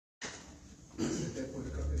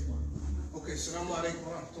Okay, Assalamu alaikum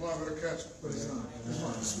wa rahmatullahi wa barakatuh.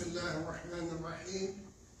 Bismillah ar-Rahman ar-Rahim.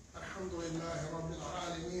 Alhamdulillahi Rabbil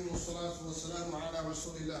Alameen. Wa salatu wa salamu ala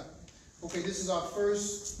Rasulillah. Okay, this is our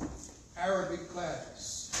first Arabic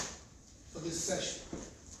class for this session.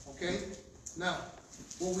 Okay? Now,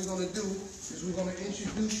 what we're going to do is we're going to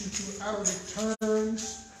introduce you to Arabic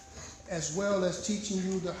terms as well as teaching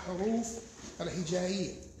you the huruf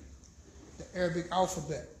al-hijaiyya, the Arabic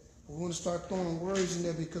alphabet. We want to start throwing words in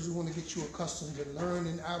there because we want to get you accustomed to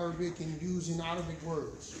learning Arabic and using Arabic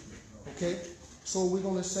words. Okay? So we're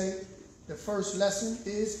going to say the first lesson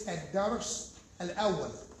is ad-dars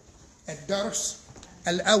al-awwal. Ad-dars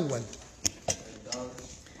al-awwal.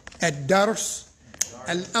 Ad-dars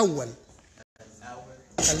al-awwal.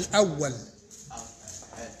 Al-awwal.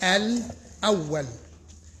 Al-awwal.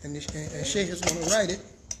 And Sheikh is going to write it.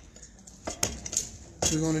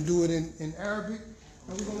 We're going to do it in Arabic.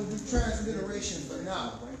 And we're going to do transliteration for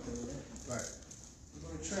now. Right. We're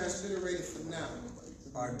going to transliterate it for now.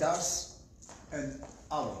 Ad-dars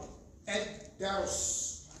al-awwal.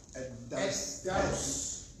 Ad-dars. Ad-dars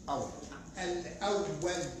al-awwal.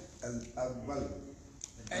 Al-awwal. Al-awwal.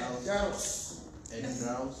 Ad-dars.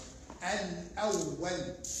 Al-awwal.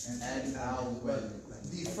 Al-awwal.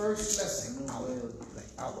 The first lesson. Like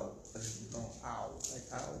owl. Like owl.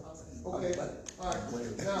 Okay. All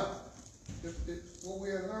right. Now, what we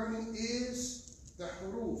are learning is the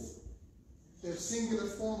huruf. The singular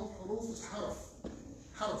form of huruf is harf.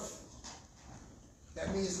 Harf.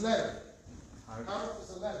 That means letter. Harf is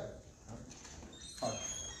a letter.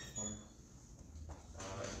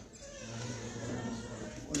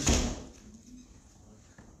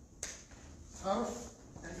 Harf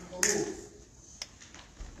and huruf.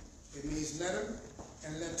 It means letter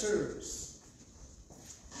and letters.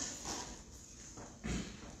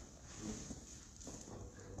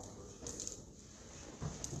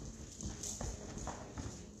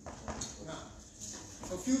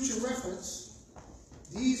 For future reference,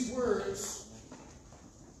 these words,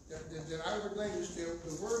 the Arabic language, the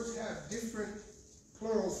words have different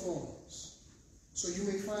plural forms. So you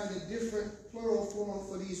may find a different plural form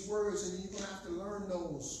for these words, and you're going to have to learn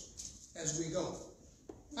those as we go.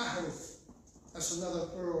 Ahruf, that's another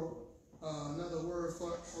plural, another word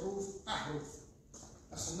for huruf, ahruf.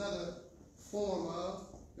 That's another form of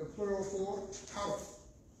the plural for harf,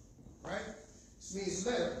 right? This means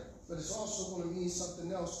letter. But it's also going to mean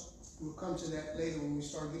something else. We'll come to that later when we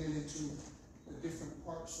start getting into the different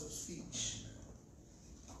parts of speech.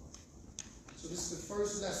 So this is the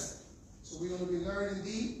first lesson. So we're going to be learning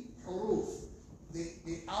the huruf,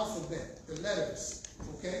 the alphabet, the letters.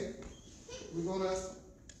 Okay? We're going to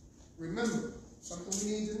remember something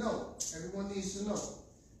we need to know. Everyone needs to know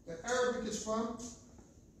that Arabic is from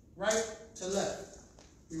right to left.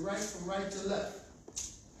 We write from right to left.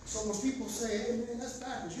 So when people say, hey man, that's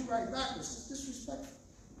backwards, you write backwards, it's disrespectful.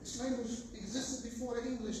 This language existed before the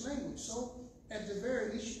English language. So at the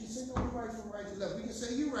very least, you can say, no, we write from right to left. We can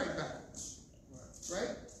say, you write backwards.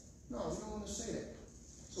 Right? No, we don't want to say that.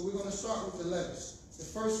 So we're going to start with the letters. The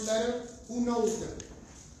first letter, who knows them?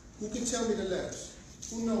 Who can tell me the letters?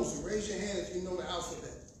 Who knows them? Raise your hand if you know the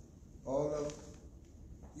alphabet. All of them.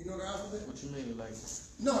 You know the alphabet? What you mean, like?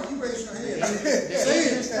 No, you raise your hand.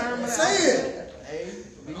 Say it. Say it. A.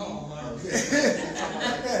 Oh my God. What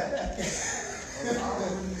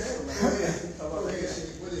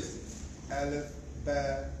is it? Alif, ba,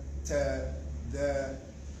 ta, da,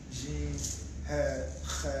 jim, ha,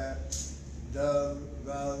 kha, dal,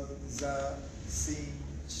 ral, za, sin,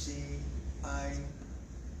 shin, ain,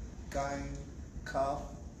 kain, kaf,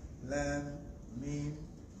 lam, mim,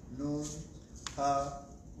 nun, ha,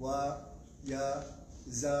 wa, ya,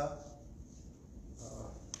 za.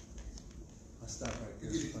 I'll stop right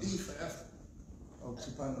there. You get a D for effort. Oh,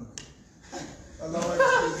 subhanallah. Allah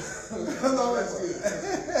is good. Allah is good.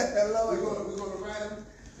 We're going to write them,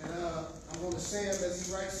 and I'm going to say them as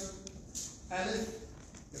he writes them. Alif.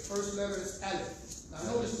 The first letter is Alif.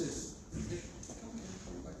 Now notice this. Come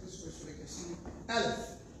like this way so they can see me. Alif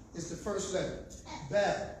is the first letter. Ba.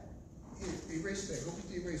 Here, erase that. Go get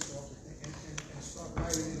the eraser off and start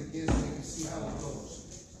writing it again so they can see how it goes.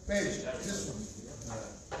 Baby, this one.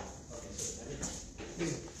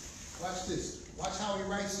 Here. Watch this. Watch how he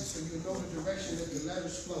writes it so you know the direction that the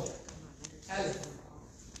letters flow. Aleph.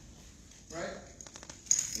 Right?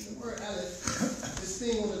 In the word Aleph, this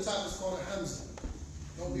thing on the top is called a Hamza.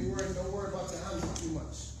 Don't worry about the Hamza too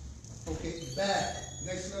much. Okay, Ba.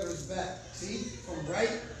 Next letter is Ba. See? From right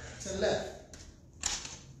to left.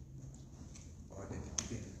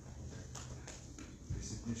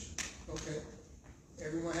 Okay.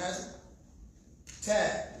 Everyone has it?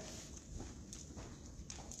 Tag.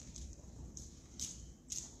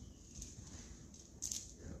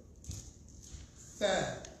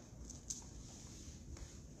 Tha.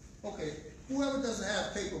 Okay, whoever doesn't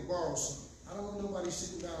have paper, borrow some. I don't want nobody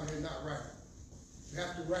sitting down here not writing. You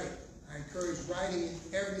have to write. I encourage writing in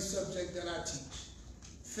every subject that I teach.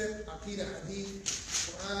 Fiqh, Aqidah, Hadith,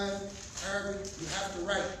 Quran, Arabic, you have to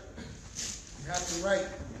write. You have to write.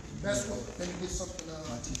 The best one, let me get something.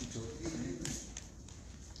 My teacher told me. You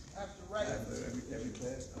have to write. Every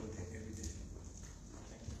class, I would take every day.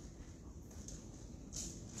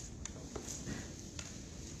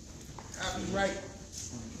 You have to write.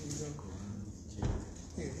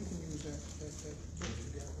 Here, you can use that book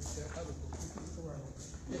you got with that other book. You can write on that.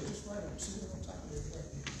 Yeah, just write them. See it on top of it.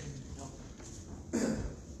 Right.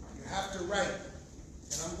 You have to write.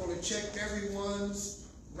 And I'm going to check everyone's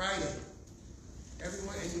writing.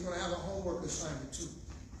 Everyone, and you're going to have a homework assignment too.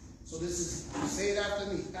 So this is, say it after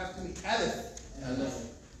me. After me. Alif. Alif.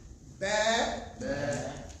 Ba.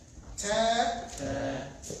 Ba. Ta. Ta.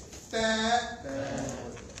 Tha. Ta.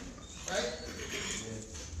 Right?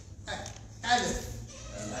 Alif.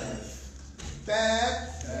 Alif. Ba.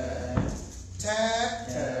 Ba. Ta.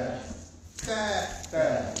 Ta. Tha. Ta.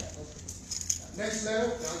 Next letter.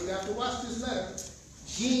 Now you have to watch this letter.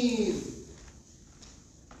 Jim.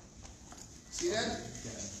 See that?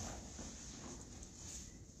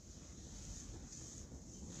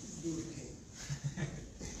 Do it again.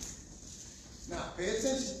 Now, pay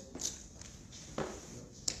attention.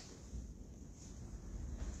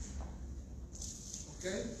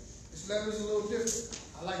 Okay? This letter is a little different.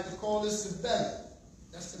 I like to call this the belly.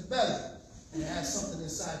 That's the belly. And it has something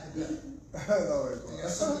inside the belly. It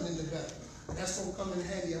has something in the belly. That's going to come in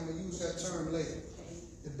handy. I'm going to use that term later.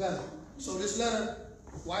 The belly. So this letter,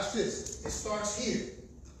 watch this. It starts here.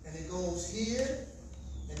 And it goes here.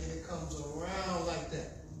 And then it comes around like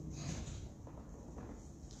that.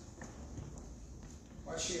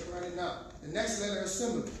 Watch here, write it down. The next letter is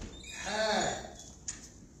similar. Ha.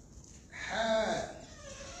 Ha.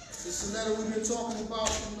 This is a letter we've been talking about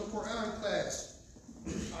in the Quran class.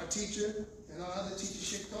 Our teacher and our other teacher,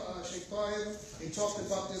 Sheikh Tayyib, they talked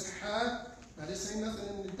about this ha. Now this ain't nothing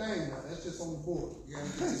in the thing now. That's just on the board. You gotta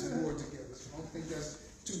get this board together. So I don't think that's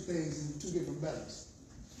two things in two different bellies.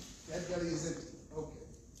 That belly is empty. Okay.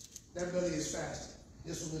 That belly is fasting.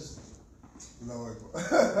 This one is.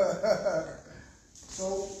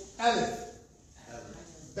 So, alif,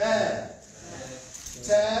 ba,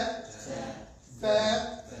 ta, tha,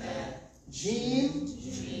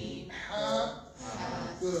 jim, ha.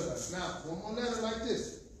 Good. Now, one more letter like this.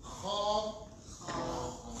 Kha, kha.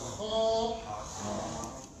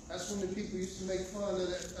 That's when the people used to make fun of the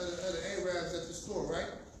Arabs at the store,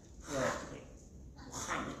 right? Right.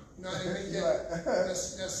 Now they make that,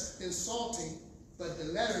 that's insulting, but the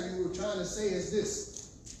letter you were trying to say is this.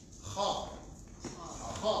 Ha.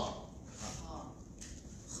 Ha.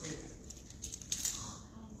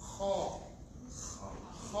 Ha.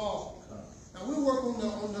 Ha. Now we work on the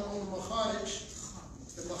makharij.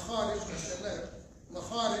 The makharij, that's that letter.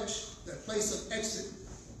 Makharij, that place of exit.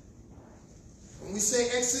 When we say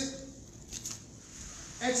exit,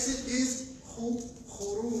 exit is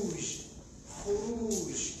khuruj.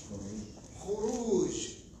 Khuruj. Khuruj.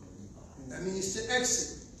 That means to exit.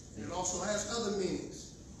 It also has other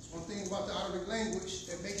meanings. It's one thing about the Arabic language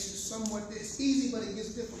that makes it somewhat, it's easy, but it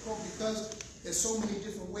gets difficult because there's so many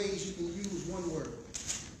different ways you can use one word.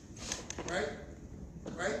 Right?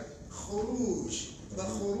 Right? Khuruj. But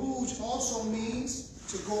khuruj also means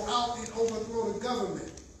to go out and overthrow the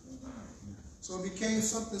government. So it became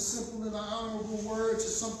something simple and an honorable word to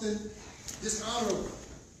something dishonorable.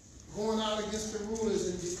 Going out against the rulers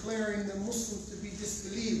and declaring the Muslims to be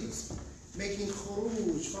disbelievers. Making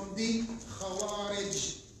khuruj from the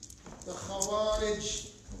Khawarij. The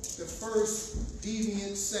Khawarij, the first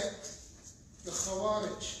deviant sect. The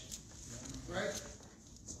Khawarij. Right?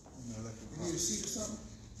 You need a seat or something?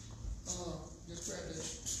 Just grab that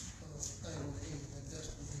thing on the end. That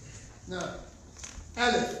desk. Now,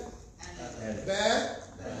 alif. Ba.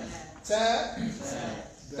 Ta.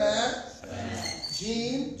 Tha.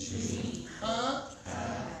 Jim. Ha.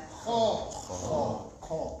 Kha.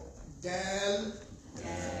 Dal.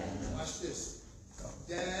 Watch this.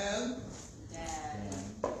 Dal.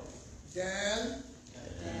 Dal.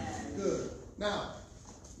 Good. Now,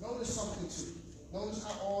 notice something too. Notice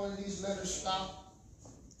how all of these letters stop.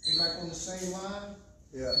 They like on the same line.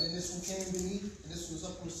 Yeah. And then this one came beneath, and this one's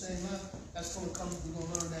up on the same line. That's going to come, we're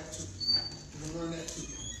going to learn that too. We're going to learn that too.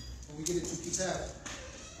 When we get into Kitab.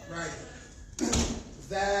 Right.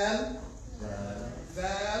 Val.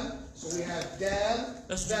 Val. So we have Dal.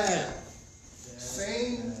 Val.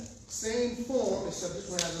 Same form, except this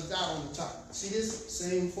one has a dot on the top. See this?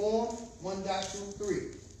 Same form. 1 dot, 2,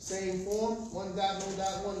 3. Same form, one dot, no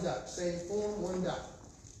dot, one dot. Same form, one dot.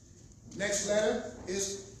 Next letter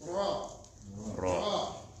is Ra.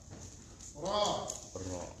 Ra. Ra.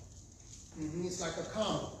 It's like a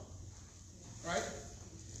comma. Right?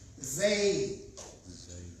 Zay.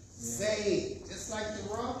 Zay. Just like the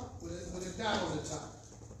Ra with a dot on the top.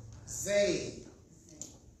 Zay.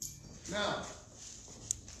 Now,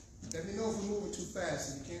 let me know if we're moving too fast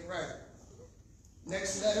and you can't write it.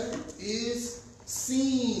 Next letter is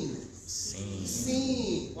Seen.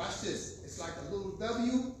 Seen. Watch this. It's like a little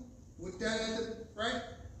W with that at the right.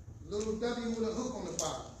 Little W with a hook on the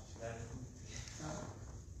bottom.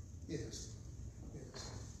 Yes.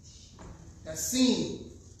 That's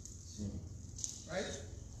Seen. Right?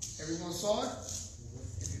 Everyone saw it?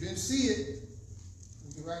 If you didn't see it,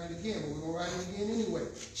 we can write it again, but we're going to write it again anyway.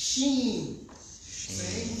 Sheen.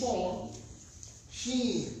 Same form.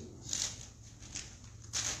 Sheen.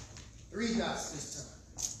 3 dots this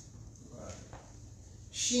time. Right.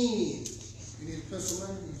 Sheen. You need a pencil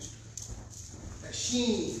language. That's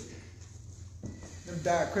sheen. Them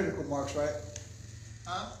diacritical marks, right?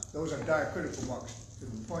 Huh? Those are diacritical marks. The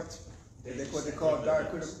points. They what they call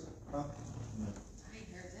diacritical. Huh?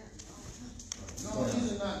 No,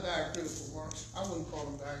 these are not diacritical marks. I wouldn't call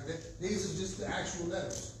them diacritical. These are just the actual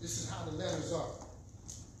letters. This is how the letters are.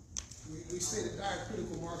 We say the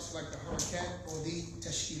diacritical marks like the harakat or the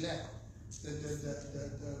tashkilat.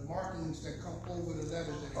 The markings that come over the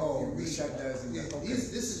letters that you read. Yeah, okay.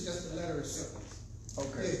 This is just the letter itself.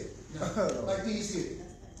 Okay. Yeah. Now, like these here.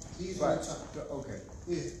 These are the top. Okay.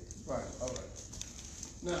 Yeah. Right. All right.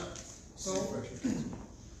 Now, so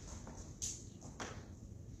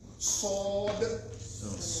sword.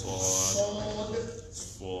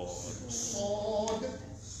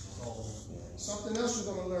 Something else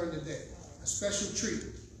we're going to learn today. A special treat.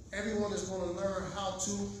 Everyone is going to learn how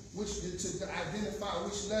to identify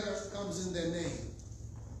which letter comes in their name,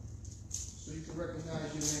 so you can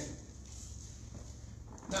recognize your name.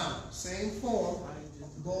 Now, same form.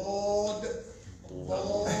 Board.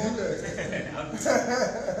 No.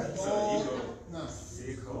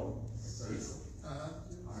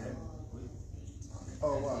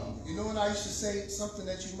 Oh wow. You know what I used to say? Something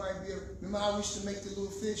that you might be. Remember how we used to make the little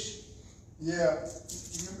fish? Yeah.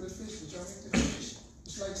 You remember the fish? Did y'all make the fish?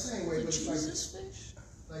 It's like the same way, but it's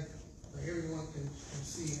like everyone can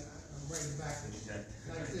see. I'm writing backwards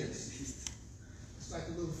like this. It's like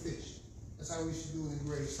a little fish. That's how we used to do it in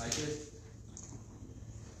grade school. Like this?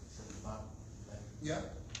 Yeah.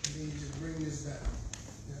 And then you just bring this down.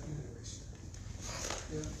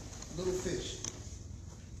 Yeah, little fish.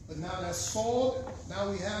 But now that's sword. Now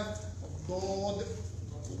we have dod.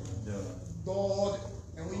 Dod.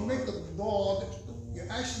 And when you make the dod,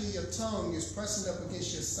 your tongue is pressing up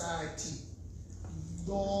against your side teeth.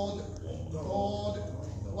 Dod. Dod.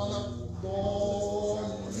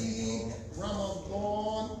 Doli.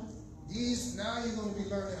 Ramadan. These, now you're going to be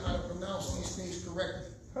learning how to pronounce these things correctly.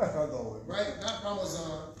 Right? Not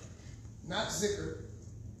Ramazan, not Zikr,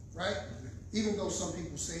 right? Even though some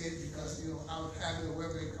people say it because, out of habit or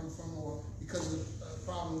wherever they come from or because of a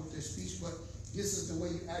problem with their speech, but this is the way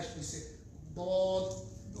you actually say it. Dod,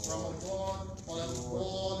 Ramadan,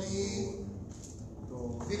 Doli,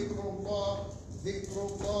 Dhikrullah,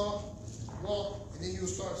 Dhikrullah, and then you'll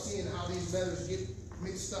start seeing how these letters get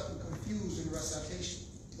mixed up and confused in recitation,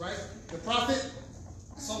 right? The Prophet,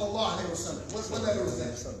 Sallallahu Alaihi Wasallam. What letter is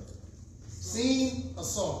that? Seen or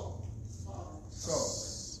saw? Saw.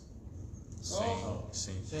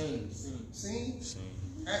 Seen?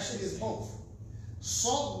 Actually, it's both.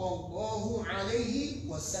 Sallallahu Alaihi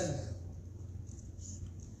Wasallam.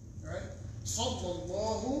 Right?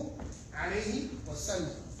 Sallallahu Alaihi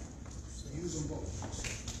Wasallam. So use them both.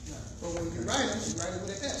 Now, but when you write it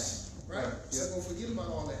with an S. Right? So don't forget about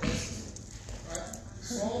all that S. Right?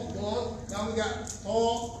 Now we got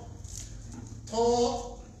tall.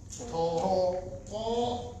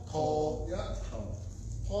 Yeah.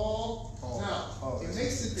 Tall. Now, it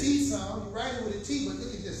makes the T sound. You write it with a T, but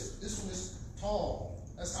look at this. This one is tall.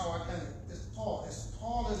 That's how I kind of, it's tall. It's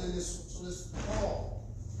taller than this one, so it's tall.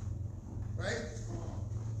 Right?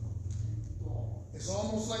 It's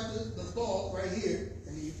almost like the dog right here,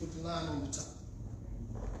 and then you put the line on the top.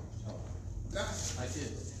 Now, Like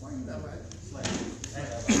this. why you not right? It's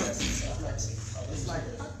like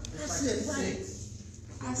That's it, right.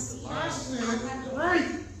 I see. Right.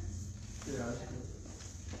 Yeah.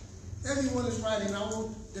 Everyone is writing. I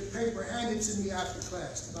want the paper handed to me after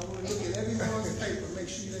class. Because I want to look at everyone's paper, make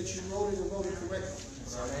sure that you wrote it and wrote it correctly.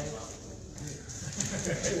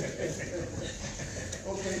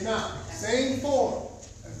 Okay, now, same form.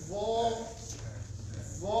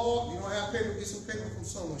 Vol. You don't have paper, get some paper from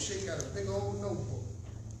someone. She got a big old notebook.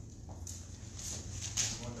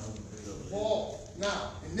 Vol.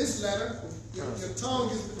 Now, in this letter, your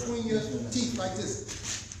tongue is between your teeth like this.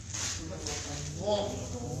 Vol.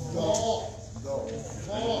 Vol. Vol.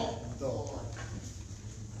 Vol.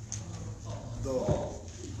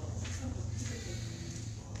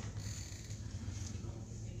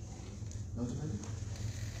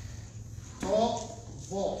 Talk,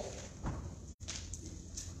 vault.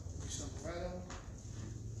 Something right on.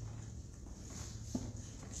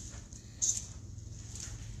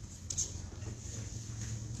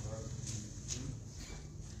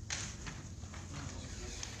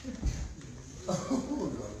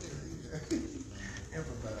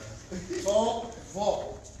 Talk,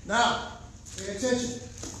 vault. Now, pay attention.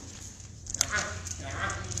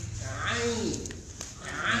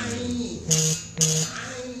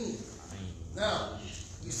 Now,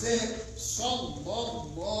 we said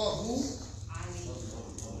sallallahu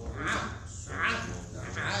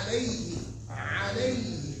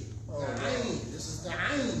alayhi. This is the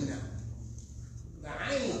ayn now. The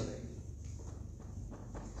ayn.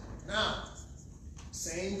 Now,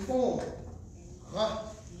 same form. Ghayn.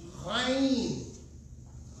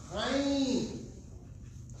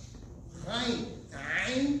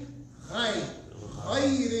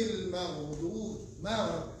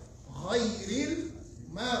 غير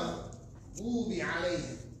المغضوب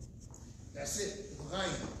عليهم. That's it.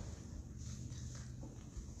 غين.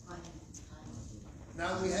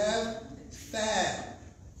 Now we have fa.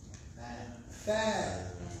 Fa.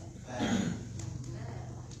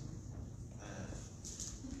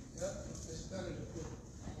 Yep, it's better to put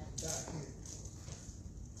that here.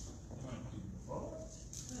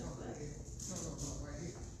 No, right here. No, right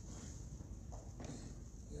here.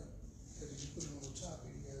 Yeah, because if you put it on the top,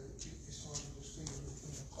 it's hard to distinguish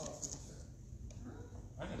between the cough and the fat.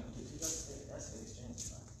 I can put it to that's the exchange.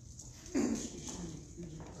 Usually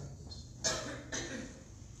like this.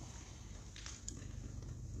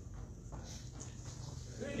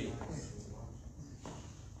 Really? Yeah.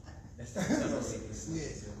 That's the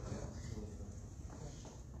Yeah.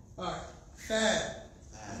 All right, fad.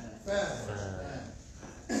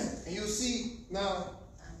 And you'll see now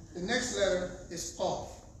the next letter is qaf.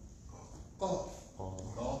 Qaf.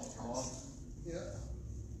 Yeah.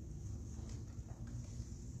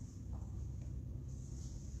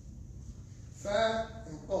 Fa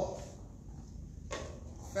and qaf.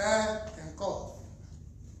 Fa and qaf.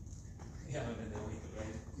 Yeah, I'm in there with it,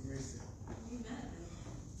 right? Erase it.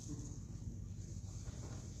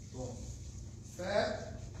 Fa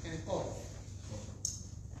and qaf.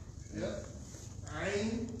 Yep.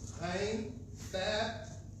 Ain, fa,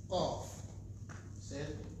 qaf. Say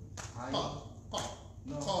it. Qaf. Qaf.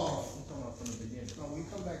 No, Qaf. I'm talking about from the beginning. No, we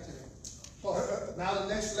come back to that. Qaf. Now the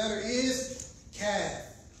next letter is kaf.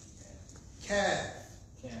 Kaf.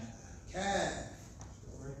 Kaf.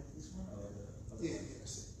 Yeah,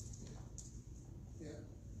 that's it. Yeah.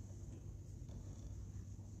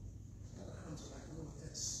 That sounds like a little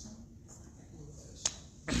S.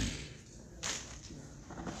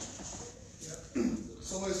 Yeah.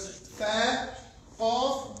 So it's fa,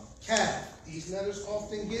 qaf, kaf. These letters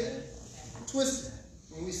often get twisted.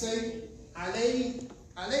 When we say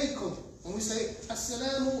alaykum, when we say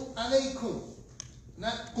assalamu alaykum,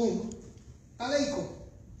 not kum, alaykum,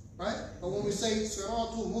 right? But when we say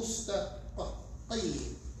siratu mustaqim,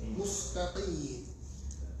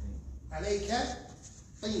 alayka,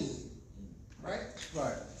 right?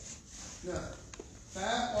 Right. Now, fa,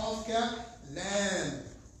 qaf, kaf, lam.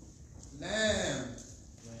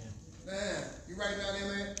 You write down there,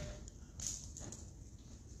 man?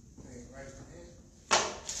 Hey, write it down.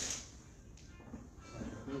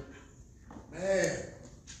 Man.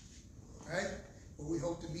 Right? Well, we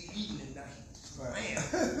hope to be eating tonight. Right.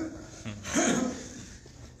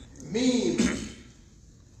 Man. Meme.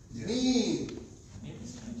 Yeah. Meme.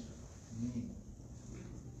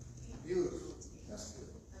 Beautiful. That's good.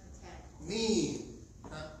 Meme.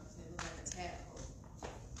 Huh?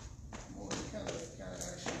 More kind of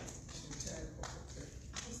action.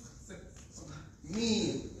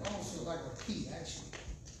 Meme. Almost looks like a P, actually.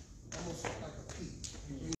 Almost like a P.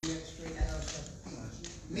 You bring that straight down, it's like a P.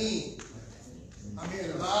 Meme. I'm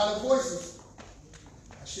hearing a lot of voices.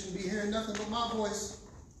 I shouldn't be hearing nothing but my voice.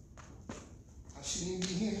 I shouldn't even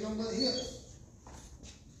be hearing no but hips.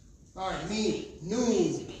 All right, meme.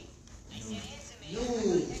 Noon.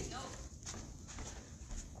 Noon.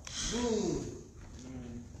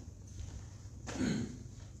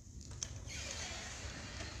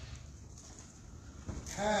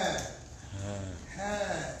 Ha.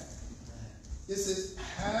 This is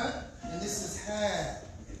ha, and this is ha.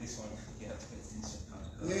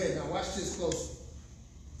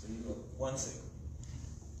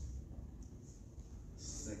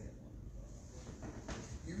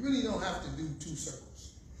 really don't have to do 2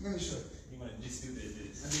 circles. Let me show you. You want to just do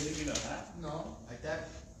this. I mean, you know, huh? No. Like that?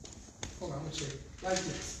 Hold on, I'm gonna show you. Like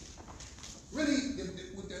this. Really,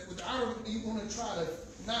 with the Arabic, you want to try to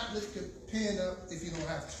not lift your pen up if you don't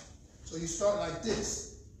have to. So you start like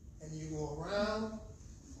this, and you go around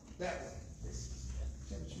that way.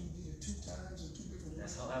 Yeah, but you did it 2 times in 2 different ways.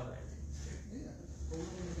 That's how I write it. Yeah, but we're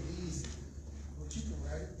gonna make it easy. But you can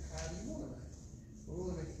write it however you want to write it. But we're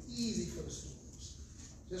gonna make it easy for the students.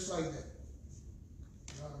 Just like that.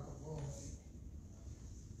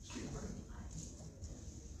 Still right.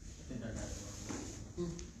 I think I got it.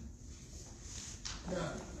 Now,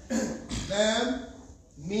 lam,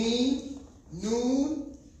 meen,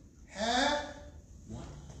 noon, ha.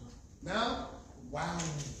 Now, wow.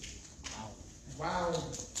 Wow.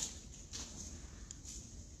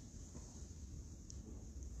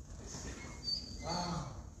 Wow.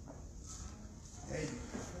 Hey.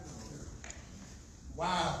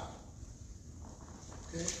 Wow.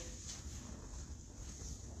 Okay.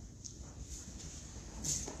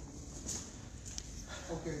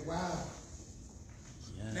 Okay, wow.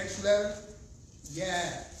 Yeah. Next letter,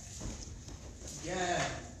 yeah. Yeah.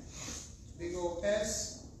 Big old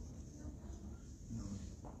S.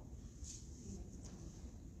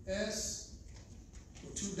 S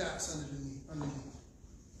with 2 dots underneath.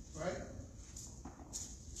 Right?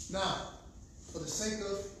 Now, for the sake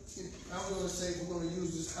of, I'm going to say we're going to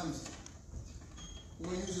use this Hamza. We're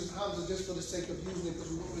going to use this Hamza just for the sake of using it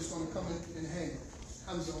because it's going to come in handy.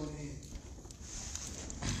 Hamza on the end.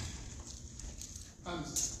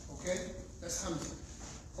 Hamza, okay? That's Hamza.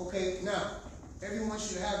 Okay, now, everyone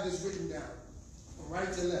should have this written down, from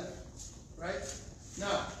right to left, right?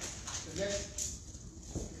 Now, the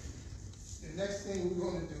next thing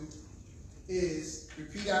we're going to do is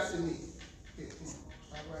repeat after me. Here, come on.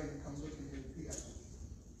 Stop writing and come look at me. Repeat after me.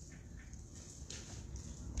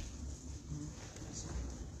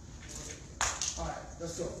 All right,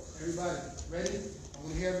 let's go. Everybody, ready? I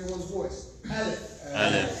want to hear everyone's voice. Aleph.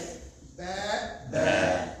 Aleph. Ba.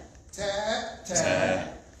 Ba. Ta. Ta.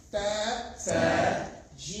 Fa. Fa.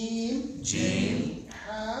 Jim. Jim.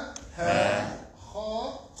 Ha. Ha. Kha.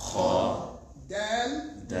 Kha. Dal.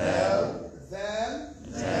 Dal. Zal.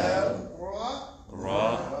 Dal. Ra.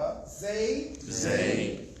 Ra. Zay.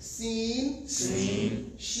 Zay. Sin.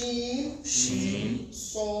 Sin. Sheen. Sheen.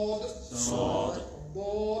 Sod. Sod.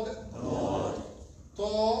 Bod. Bod.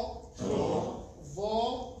 Ta. Ta. Va.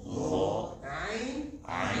 Va. Ain.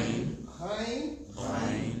 Ain. Hain.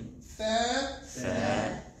 Ain. Tha.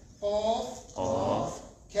 Fa. Qaf. Qaf.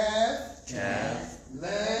 Kaf. Kaf.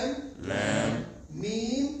 Lam. Lam.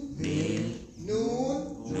 Mim. Mim. Noon.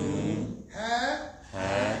 Noon. Ha. Ha.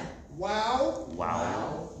 Wow.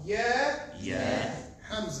 Wow. Ya. Ya.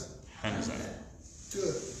 Hamza. Hamza.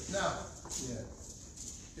 Good. Now, Yeah.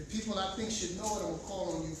 the people I think should know it, I'm going to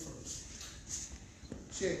call on you first.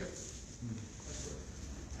 Check.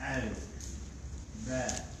 Alif, Ba,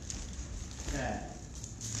 Ta,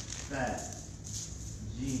 Fa,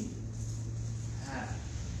 Jim, Ha,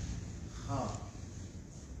 Kha,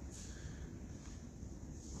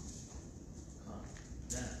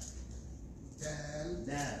 Dal.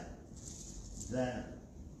 Dal, Zal,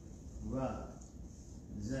 Ra,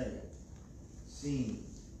 Zay, Sin,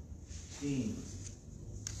 Shin,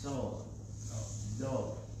 Sod, Do,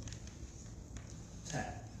 Ta,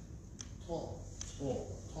 Ta. To,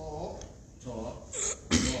 Ta. Ta,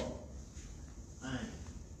 Ro, Ain,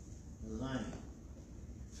 Ghain,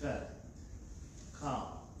 Fa, Ka,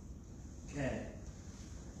 Ka,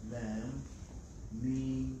 Lam,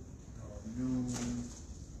 Mim, Noon,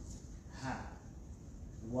 Ha,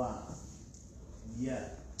 Wa, Ya,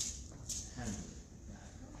 Ham.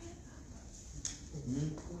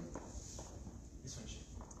 This one should.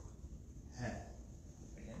 Ha,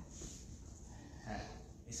 Again. Ha,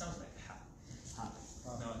 It sounds like ha. Ha,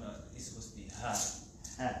 No, it's supposed to be ha.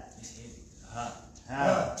 Ha, It's heavy. Ha.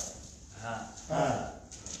 Ha, Ha. Ha,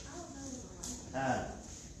 Ha.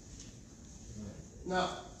 Now,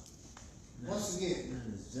 once again,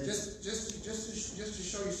 Zay. just to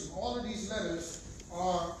show you some, all of these letters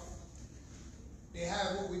they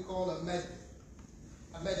have what we call a med.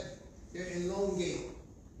 A med. They're elongated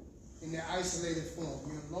in their isolated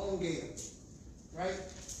form. You elongate them, right?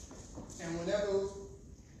 And whenever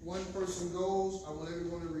one person goes, I want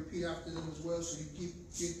everyone to repeat after them as well, so you get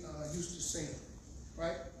used to saying,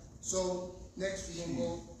 right? So next we're gonna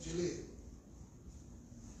go Jalil.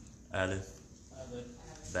 Aleph. Aleph.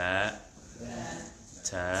 Ba.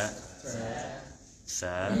 Ta.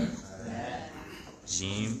 Fa.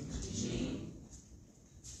 Jim.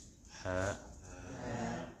 Ha.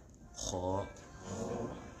 Kha.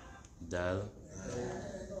 Dal.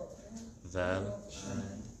 Val,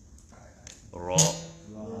 Ra.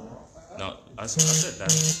 No, I said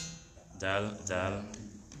that. Dal, Dal,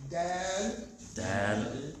 Dal,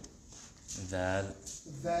 Dal,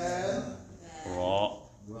 Val,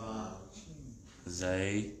 Ra,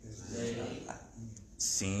 Zay,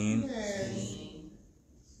 Sin, man.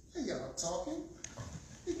 Hey, y'all talking?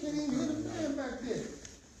 You can't even hear the man back there.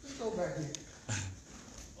 Let's go back here.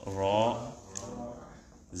 Ra,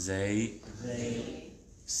 Zay,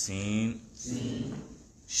 Sin,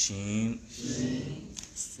 Sheen,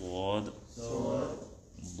 Sword,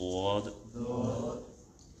 Lord,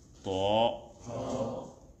 Ta,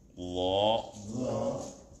 Law,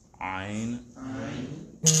 Ain, Ain,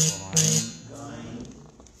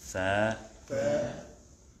 Fa,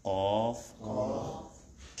 Qaf,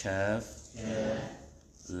 Kaf,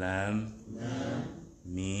 Lam,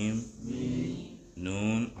 Mim,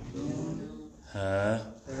 Noon, Ha,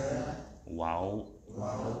 Wow,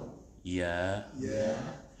 Ya,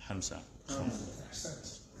 Hamza.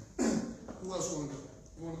 Sense. Who else want to go?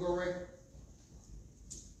 You want to go, Ray?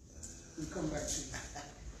 We'll come back to you.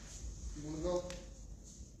 You want to go?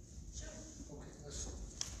 Sure. Okay, let's go.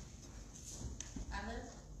 Aleph,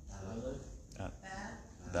 Ba,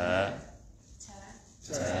 Ba, Ta,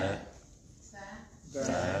 Ta, Tha,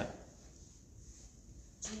 Ta,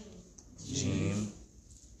 Jim, Jim,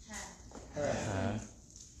 Ha, Ha,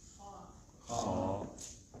 Ha, Ha,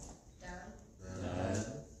 Dal, Dal,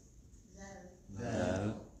 Zal, Dal,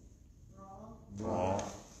 Ra, Ra,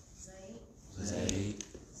 Zay, Zay,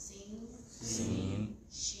 Sin, Sin,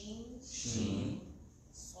 Sheen, Sheen,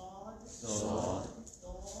 Sod, Sod,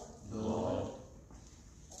 Dod, Dod,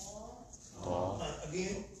 Or, Ta,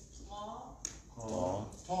 Again, Tlaw, Ta,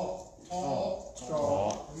 tall.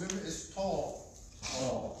 Ta, Remember, it's tall.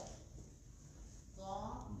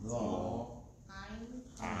 Law, Ain,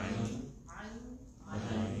 Ain,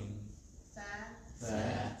 Ain, Fa, Fa,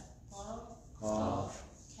 Qaf, Qaf,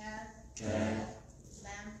 Kaf, Kaf,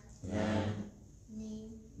 Lam, Lam, Mim,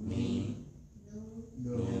 Mim, Nun,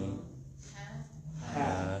 Noon, Ha,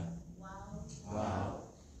 Ha, Wow, Wow,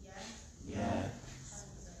 Ya, Ya,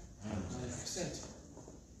 Hamza. Accent.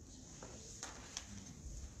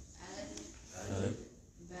 Aleph, Alif,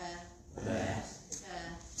 Ba, Ba, Ta,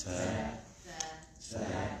 Ta, Tha,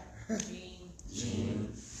 Tha, Jim,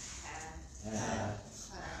 Jim, Ha, Ha,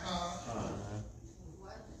 Ha, Ha,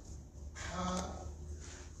 what? Ha,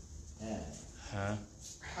 Ha,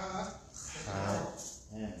 ha, Ha, Ha,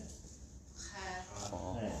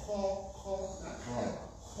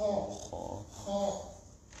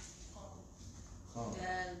 ho,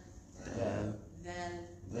 Dal, Dal, Val,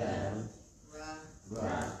 Dal,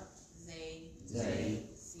 Ra, Zay,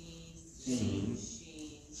 Sin, Sin,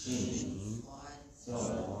 Sheen, Sheen, Sod,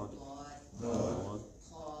 Dod, Dod, Dod,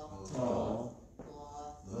 Ta, Ta, Law,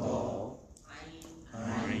 Law, Ain,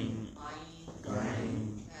 Ain, Ain,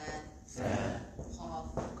 Fa, Qaf,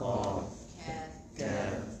 Qaf, Kaf,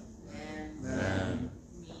 Kaf, Lam, Lam,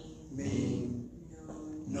 Mim,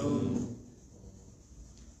 Nun, Nun,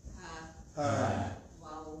 Ha,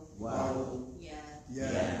 Wow, Ya,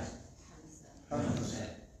 Hamza.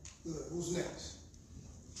 Good. Who's next?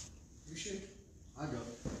 You shake? I go.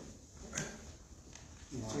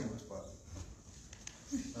 You take my spot.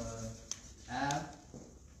 Ab,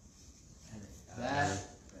 Ba,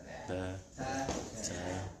 Ba, Ta, Ta,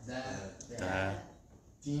 Da, Da,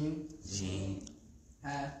 Jim, Jim,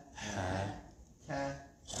 Ha, Ha, Ka,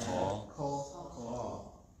 Ko, Ko,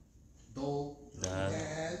 Do, Dal,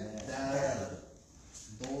 Dad, Dal,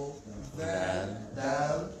 Do, Dad,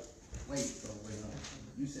 Dal. Wait,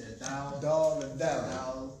 you said Dal, Dal and Dal.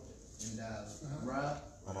 Dal, and Dal. Ra,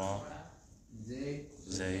 Ra, Zay,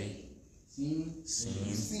 Zay, Sin,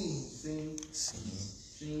 Sin, Sin, Sin, Sin,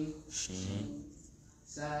 Shin, Sheen,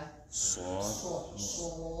 Sa, Sword,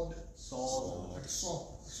 sword, Sod, like a sword,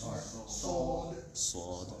 Sod,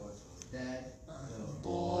 Sword, Dad,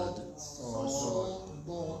 Dod, sword,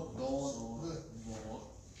 board, Do, good,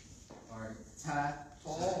 or Ta,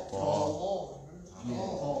 tall, yeah, tall,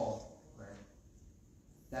 Paul, right?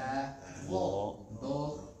 Da, Law, Do,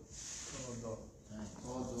 Do.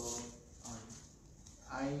 Do,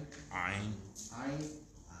 Ain, Ain, Ain,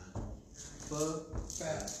 Fa,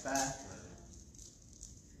 fat, Fa,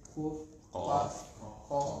 Kuf, Qaf,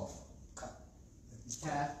 Qaf, Kaf,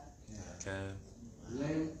 Kaf,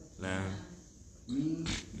 Lam, Lam, Mim,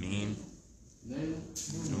 Mim, Nun,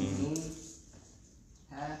 Nun,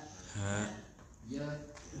 Ha, Ha, Ya,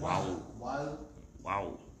 Wow,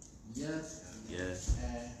 Wow, Ya, Yeah,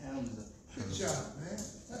 and Hamza. good job, man.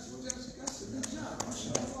 That's a good job.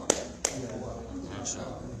 Mashallah.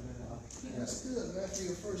 Mashallah. That's good, man, for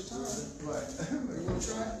your first time. Right. You wanna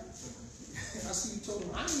try? I see you told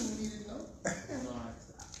him I didn't even need to know. No, I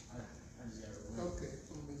just got it. Okay,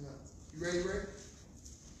 let me know. You ready, Rick?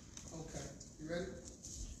 Okay, you ready?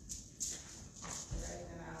 Right,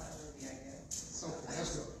 and I'll be, I guess. Okay,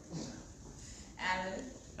 let's go. Aleph,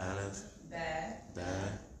 Aleph, Ba, Ba,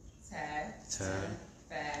 Ta, Ta,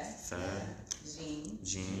 Fa, Fa, Jim,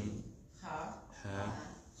 Jim, Ha, Ha,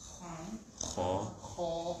 Khum, Kha,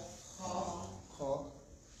 Call, Ha, call,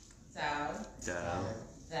 Dal, Dal,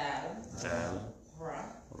 Thal, Dal, Ra,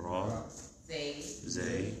 Ra, Zay,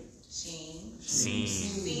 Zay, Shin, Sin,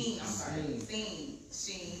 Sin, I'm sorry, Sin,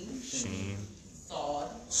 Shin, Shin, Sod,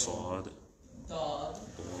 Sod, Dod,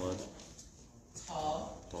 Dod, Ta,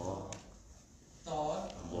 Da,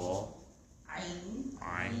 Dod, Wa, Ain,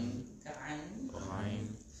 Ain, Gain,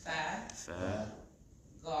 Ain, Fa, Fa,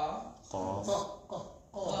 Ga, Qaf, call,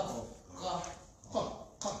 Ga,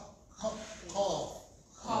 call.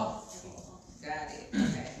 Cough. Got it.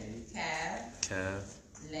 Okay. Calf, Kaf,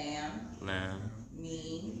 lamb, Lam,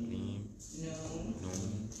 meme, Mim, noon,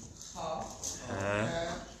 Nun, ha, Ha,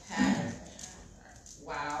 hat,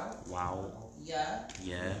 wow, Wow, ya,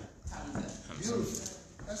 Ya, hamza. Beautiful.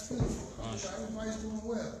 That's beautiful. Everybody's doing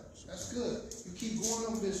well. That's good. You keep going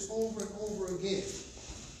over this over and over again.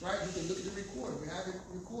 Right? You can look at the recording. We have it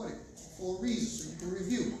recorded for a reason, so you can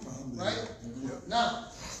review. Right? Now,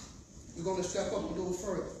 we're going to step up a little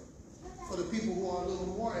further. For the people who are a little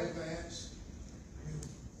more advanced,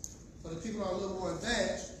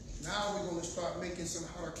 now we're going to start making some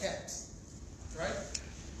harakats. Right?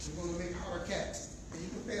 We're going to make harakats. And you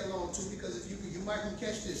can pay along too, because if you might can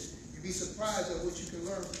catch this. You'd be surprised at what you can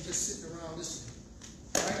learn from just sitting around listening.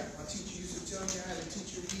 Right? My teacher used to tell me, I had a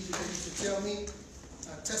teacher who used to tell me,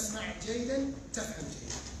 "Tasma' jaydan, tafham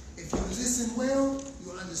jaydan." If you listen well,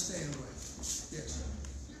 you understand well. Yes.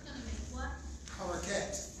 You're gonna make what?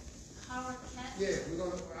 Harakat. Harakat? Yeah,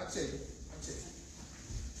 I'll tell you.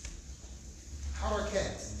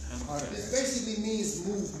 Harakat. It basically means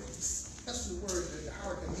movements. That's the word that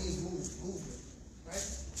harakat means, movement. Right?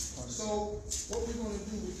 So, what we're going to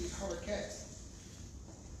do with these harakats,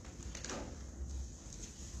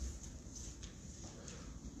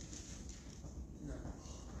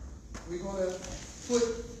 we're going to put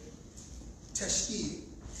tashkil,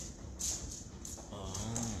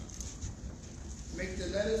 make the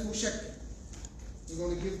letters mushakkil. We're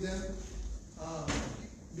going to give them,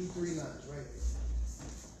 do 3 lines right here.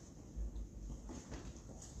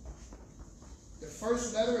 The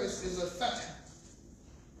first letter is a fatha.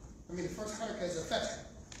 The first harakat is a fatha.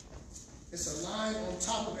 It's a line on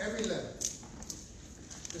top of every letter.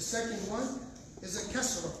 The second one is a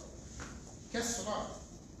kasra. Kasra.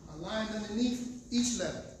 A line underneath each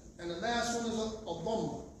letter. And the last one is a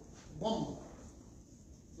dhamma. Dhamma.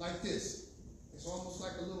 Like this. It's almost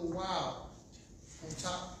like a little wow on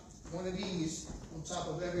top, one of these on top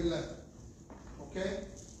of every letter. Okay?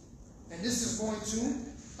 And this is going to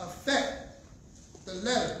affect the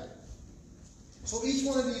letter. So each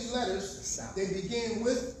one of these letters, they begin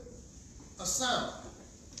with a sound,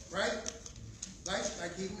 right?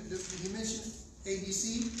 Like he mentioned,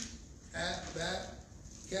 ABC, bat,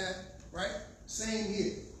 cat, right? Same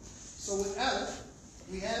here. So with Aleph,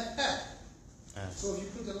 we have A. So if you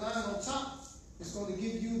put the line on top, it's going to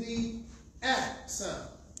give you the A sound.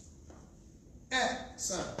 A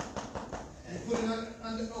sound. You put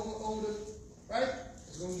it over the, right?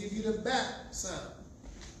 It's going to give you the bat sound.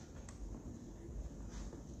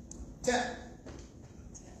 Tap.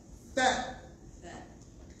 That.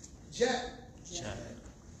 Jack.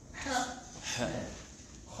 Ha.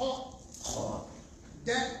 Ha.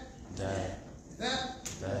 Dat. That.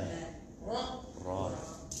 Ra.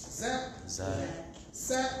 Zat.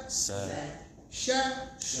 Sat. Sha.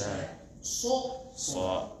 So.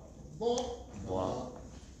 Bo.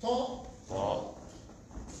 To. Vo.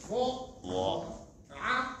 A.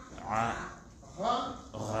 Ra.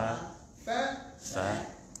 Fa.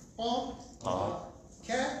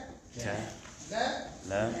 Ka.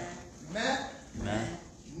 La. Ma.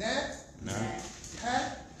 Nat. Ha.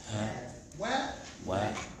 Wa.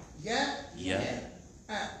 Ya.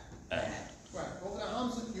 A. Right. Over the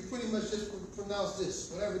Hamza, you pretty much just pronounce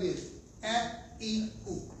this, whatever it is. A, E,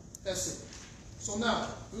 U. That's it. So now,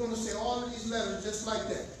 we're going to say all of these letters just like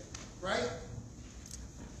that. Right?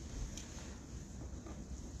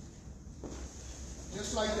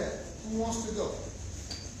 Just like that. Who wants to go?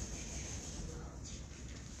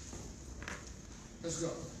 Let's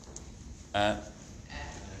go. A,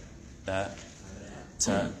 Ba,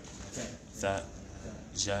 Ta, Tha,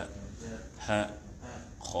 Ja, Ha,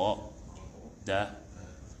 Kha, Da,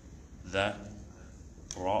 Tha,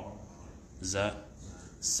 Ra, Za,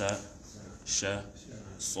 Sa, Sha,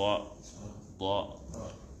 Sa, ضاء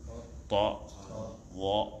طاء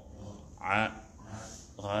ظاء عاء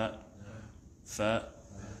غاء فاء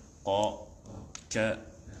قاء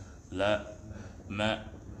كاء لاء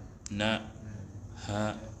ماء ناء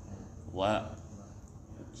هاء واء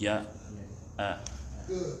ياء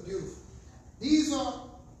Good, beautiful. These are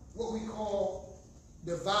what we call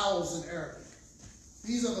the vowels in Arabic.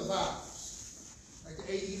 These are the vowels. Like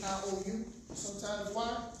the A-E-I-O-U, sometimes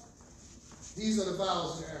Y. These are the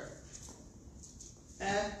vowels in Arabic.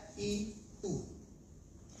 A-E-U.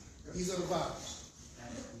 These are the vowels.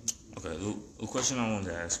 Okay, the question I wanted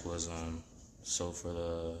to ask was, so for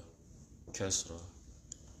the Kesra,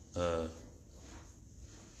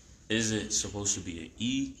 is it supposed to be an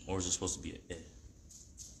E or is it supposed to be an I? It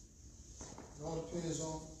all depends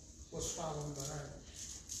on what's following behind it.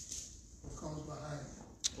 What comes behind it.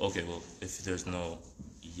 Okay, well, if there's no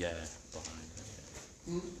yeah behind it,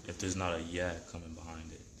 if there's not a yeah coming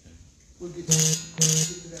behind it, then We'll get to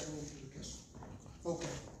that when we do the question.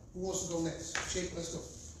 Okay. Who wants to go next? Shape, let's go.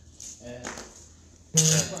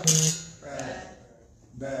 Right.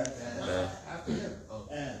 Bad. After him.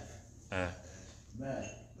 Okay.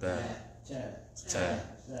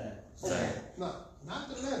 No, not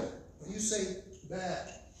the letter. When you say bad,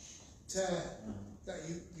 tad, that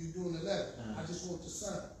you doing the letter. I just want the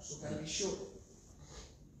sound, so it gotta be short.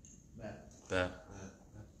 that Tad.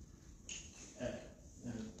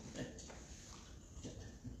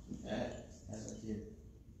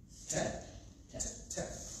 Tad.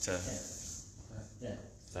 ta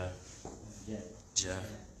ta ja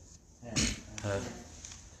ha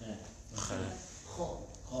kha Kha.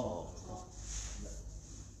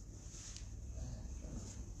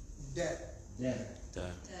 Dat. da That.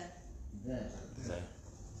 za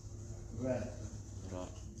ra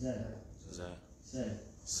za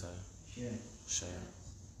sa sha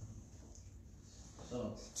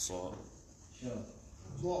so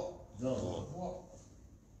Dwa. do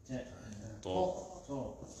Dwa.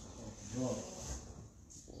 do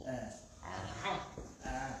Ha. ha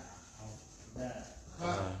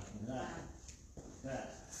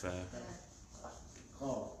fa ha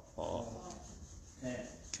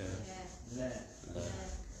ka la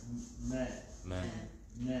ma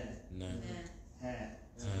na ha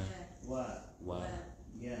wa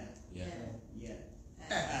ya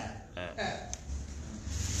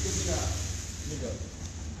Good job.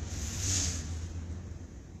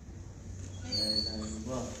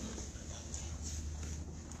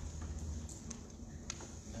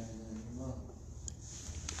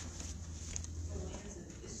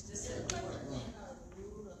 Is this a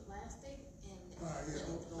rule of plastic and Alright, yeah,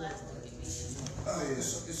 don't worry plastic about it. can be Oh, yeah,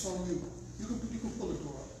 it's on you. You can pull it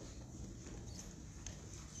door up.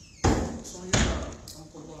 It's on you now. I'm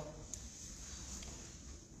pull it up.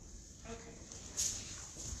 okay.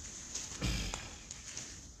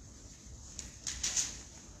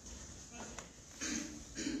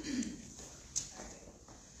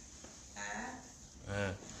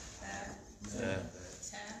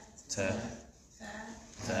 ta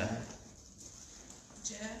ta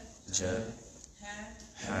ja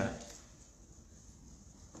ha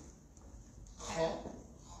Kha.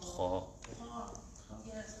 kha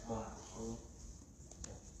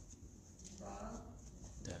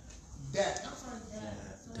da Dat.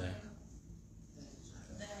 da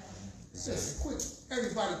Listen, quit.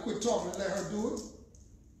 Everybody quit talking and let her do it.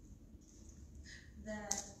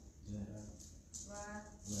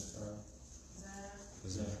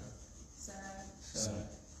 za sa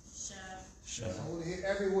sha I want to hear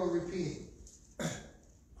everyone repeating.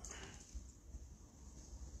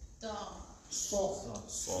 Soft.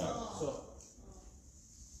 so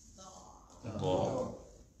do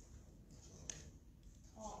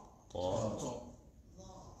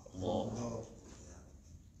lo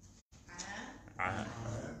a ha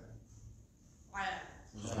fa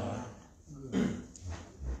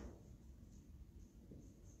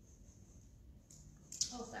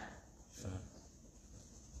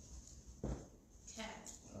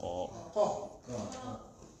Oh.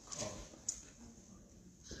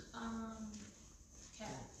 ka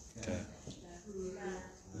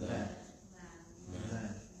la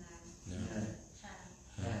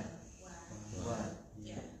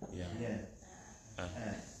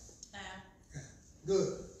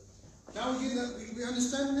Good. Now we're getting we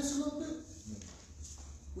understanding this a little bit?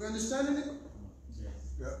 We understanding it?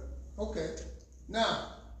 Yeah. Okay.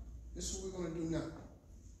 Now, this is what we're gonna do now.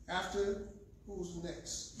 After, who's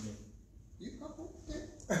next? You, okay.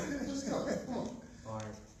 Let's go. Come on.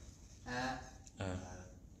 ba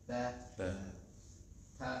Ba, ba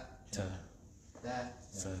ta, ta da,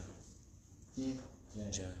 fa ji, ja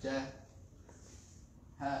ja,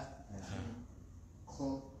 ha, ha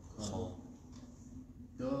Ko. Ko.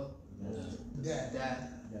 Da. That.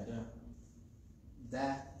 Da.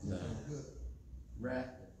 Good. Ra.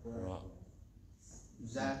 Ra.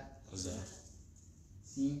 Za. Za.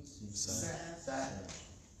 Sin. Sa. Sa.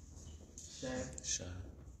 Sha. Sha.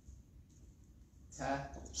 Ta.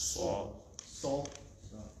 Saw. So.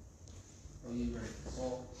 Oh, you right.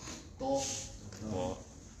 So. Do. Wa.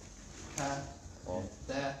 Ta. Wa.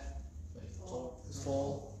 Da. Wait.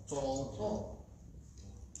 So. So.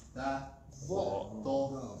 Da. Vo. Do.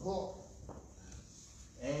 Vo.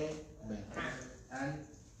 Wait. An.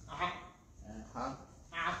 Ha.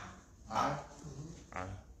 Ah. A.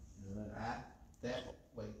 Ah. That.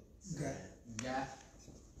 Wait. Good. Ga.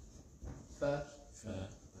 Fa. Fa.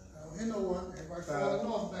 I don't hear no one. Everybody falling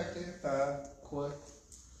off back there. Qu.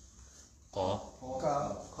 Qa.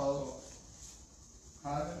 Ko.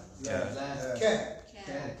 Ha. Ka. La. Cat.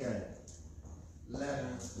 Ka. La.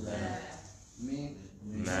 La. Me.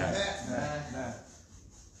 Ma. That. Na.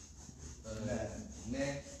 Ne.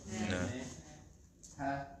 Na.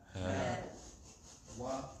 Ha. Ha.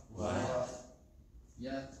 Wa. Wa.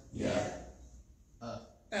 Ya. Ya.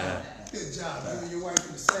 Ah, good job. You and your wife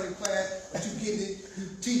in the same class, but you getting it, you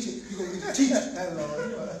teach it, you gonna get the teacher.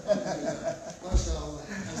 Mashallah.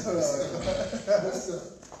 What's up?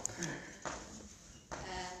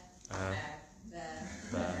 Ah.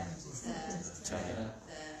 Ba. Ta.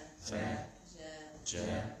 Fa. Ja.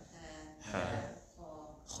 Ha.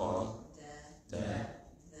 Kha. Da.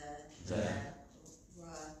 Da.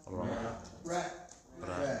 Ra. Right.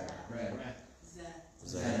 Ra.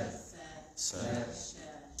 Za. Sa.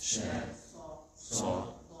 Sha.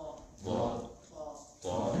 Saw. Wa.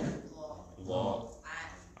 Wa. Wa.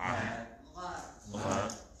 Ah. Ra.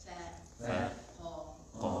 Fa.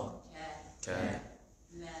 Qa. Ka.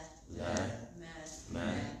 La. Ma.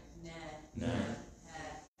 Na.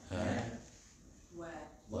 Ha.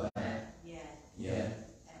 Wa. Ya.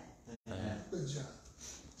 Good job.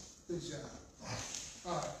 Good job.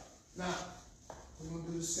 All right. Now, we're going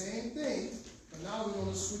to do the same thing, but now we're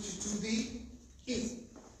going to switch it to the E,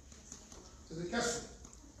 to the kasra.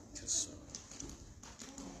 Kiss.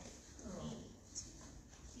 All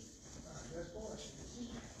right, that's bullshit.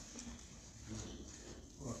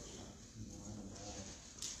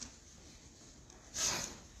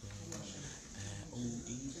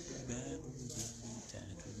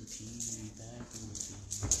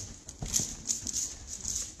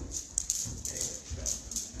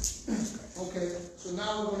 Okay, so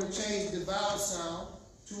now we're going to change the vowel sound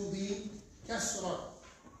to the kasra.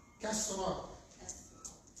 Kasra.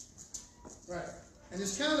 Right. And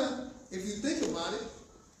it's kind of, if you think about it,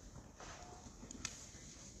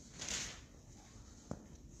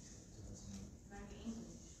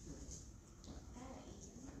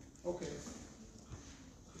 okay.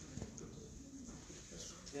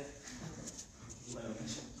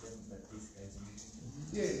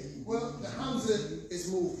 Yeah, well, the Hamza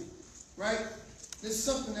is moving, right? This is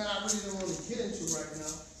something that I really don't want to get into right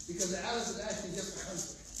now because the Aleph is actually just a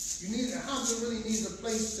Hamza. The Hamza really needs a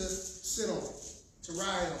place to sit on, to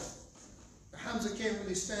ride on. The Hamza can't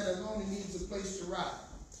really stand alone, he needs a place to ride,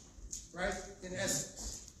 right? In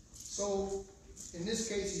essence. So, in this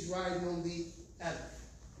case, he's riding on the Aleph.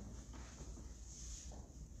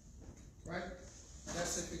 Right?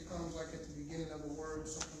 That's if it comes like at the beginning of a word or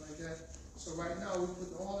something like that. So right now we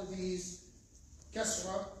put all of these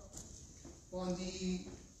kasra on the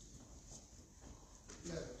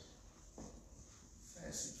letters.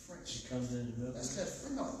 Fancy French. Comes in the middle. That's that,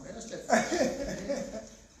 no man, that's that French.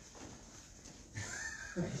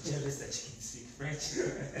 I'm jealous that you can speak French.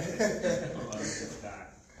 Oh, God.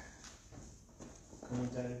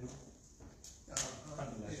 Comment allez-vous? Uh-huh.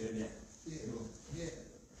 Je vais bien. Yeah, yeah.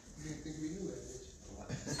 You didn't think we knew that, did you?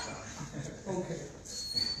 Okay.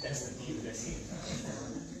 That's the view, that's it.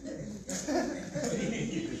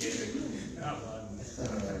 You could get it. All right.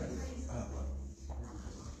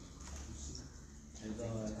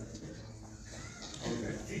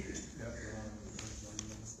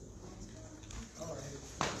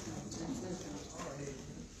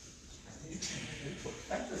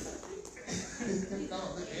 No,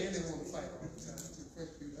 and they won't fight.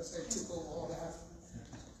 That's how they took over all the Africa.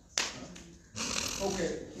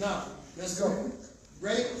 Okay, now, let's go.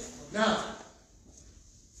 Ready? Now,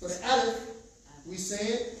 for the Aleph, we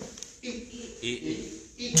saying E.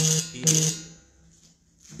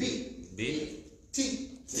 B. B. T.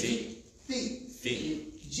 T. T. Fi.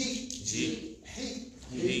 G. G. He.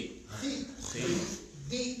 He. He. He.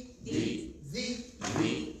 D. D. Z. V.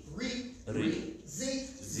 Re. Re. Z.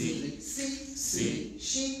 Z. C. C.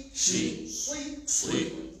 She. She. Sweet.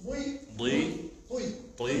 Sweet. We. Bli. We.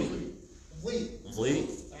 Bli. We. Vli.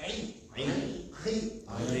 Ain. Ain. Khi.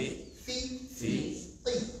 Li. Fi. Fi.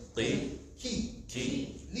 Ti. Li. Ki. Ki.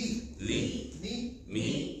 Li. Li. Ni. Mi.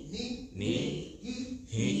 Ni. Ni. He.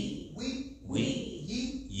 He. We. We. Ye.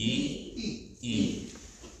 Ye. E. E.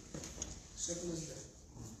 Simple as that.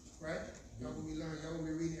 Right? Y'all gonna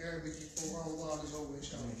be reading Arabic before Ramadan is over,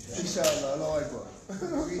 inshallah. Inshallah, Allah Akbar. You're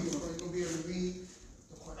gonna be able to read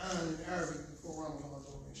the Quran in Arabic before Ramadan is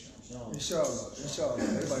over, inshallah. Inshallah, inshallah.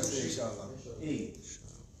 Everybody say inshallah. E.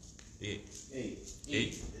 E. E. E.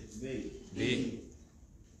 B. B.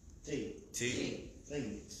 T. T. F.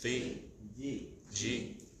 Fi. G.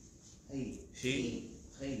 G. He. He.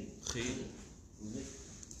 He. He. Z.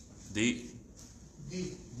 D. D.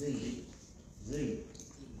 Z. Z.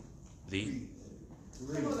 The.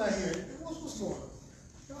 Come on down here. What's going on?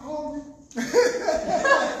 Y'all hungry?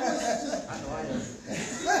 I know I am.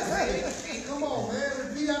 Hey, come on, man.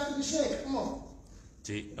 Repeat after the shake. Come on.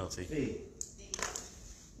 T. L. T. F.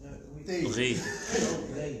 D. Ri. Z.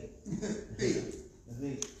 B. Z.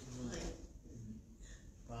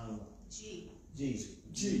 G. G.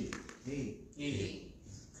 G. He. E.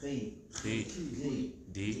 He. He. Z.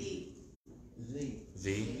 D. Z. V.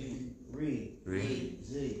 Re. Re.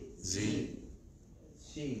 Z. Z.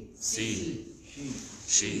 She. C. She.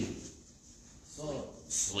 She. So.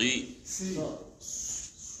 Sleep. C. So.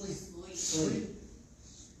 Sweet. Sweet.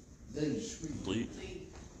 Z. Sleep.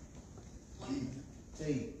 T.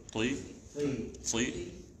 Sleep. F. Sleep.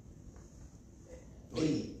 E.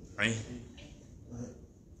 Right.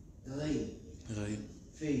 Lee. Right.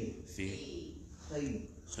 Fee. Fi. He.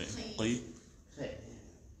 Li.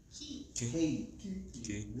 Key. He.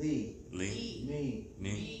 Ki. Lee. Li. Me.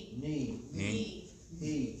 Ni. Ni. Ni. He.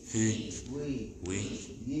 He. We. We.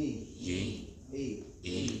 Ye. Ye. E.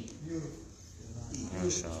 E. Beautiful.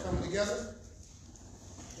 Mashallah. Coming together.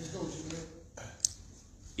 Let's go, Julian.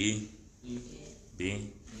 E. B.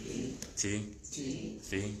 T.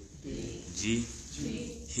 Fi. G.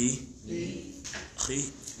 He. He.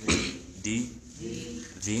 D.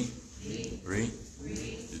 V. Re.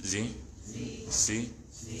 Z. C.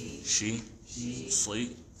 She. Sleep.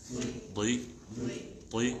 Bleep.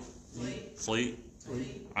 Bleep. Fleet.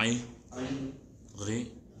 I. Re.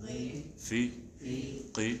 Fi.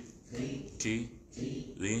 Qi. Ki.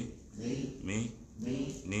 Li. Me.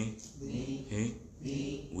 Ni. He.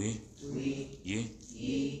 We. Ye.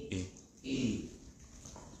 E.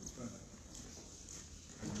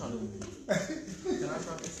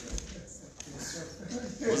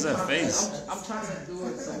 What's that face? I'm trying to do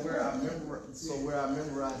it so where I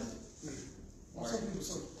memorize it. Well, some people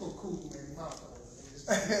so cool when their mouth don't open.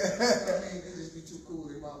 I mean, they just be too cool,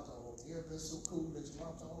 their mouth don't open. You ever been so cool that your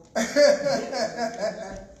mouth don't open?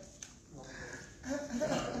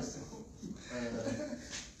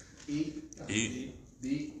 E. E. B.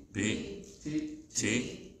 B. T. T.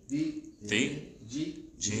 D. D. G.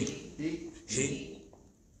 G. He. He.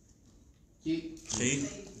 Ki. He.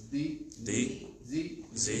 D. D. Z.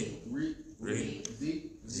 Z. Re. Re. Z.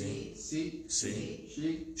 Z. C. C.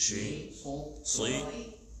 She. She. Sol. Sleep.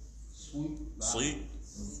 Swoop. Sleep.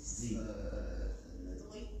 Z.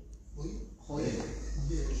 Bleep? Hoy.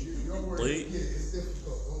 Yeah, your word. Bleep. Yeah, it's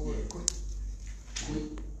difficult. Don't worry. Quick. Quick.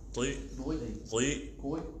 Bleep. Boy. Bleep.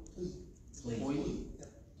 Koi. Please. Boy. Yeah,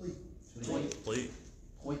 please. Bleep. Bleep.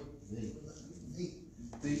 Koi. Z. V.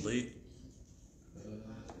 D. Bleep.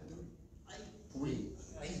 Three.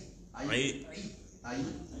 I. Right. I.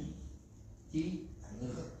 He. He.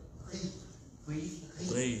 He.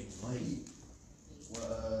 Bleep.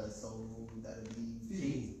 So that'd be P.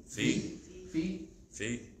 Feet. Feet.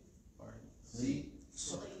 Feet. Z.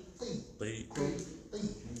 Please. Bleep. Please.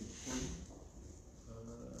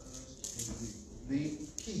 B.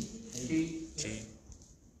 Key. Key. Key.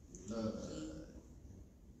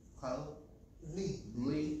 Cloud. Me.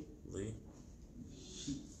 Lee. Lee.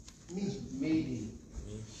 Me. Me. Me.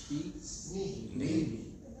 She. Me. Me.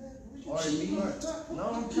 Or me. No,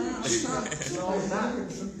 I'm trying. No, I'm not.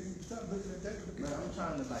 Man, I'm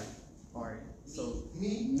trying to like. Alright. So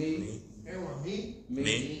Me. me. Me. Everyone. Me. Me.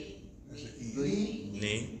 Lee.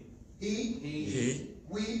 Ni. He. He.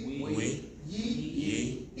 We. We. Ye. Ye.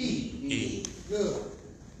 E. E. Good.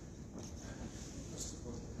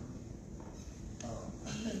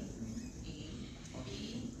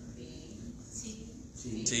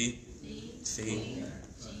 T. T.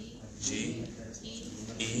 G.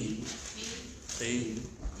 E. T.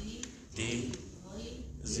 D.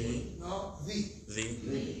 Z. No. V. V.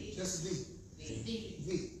 Just V. V.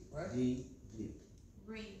 Right? D.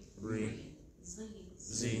 Re. Z.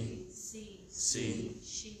 C.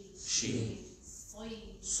 She.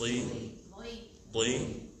 Sleep.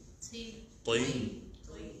 Bleep. Bleep.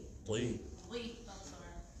 Bleep.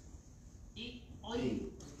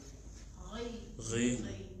 Good.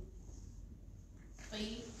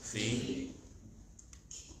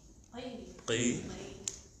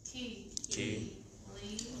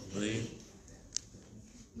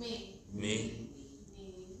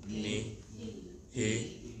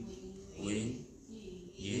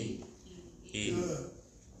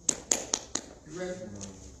 You ready?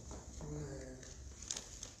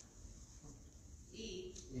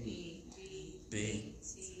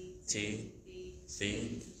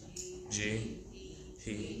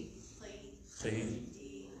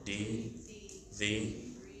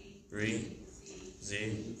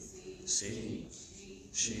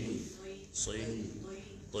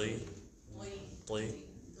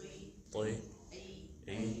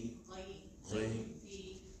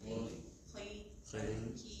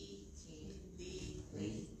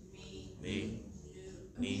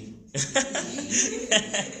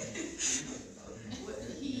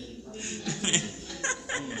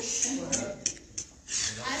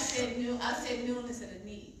 I said noon instead of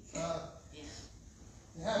need. Yeah.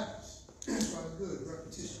 It happens. That's why it's good.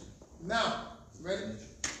 Repetition. Now, ready?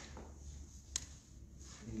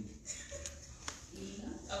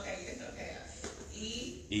 Okay, yes, okay. E,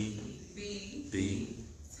 B, B,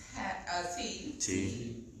 T, T,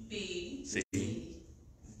 B, C, G.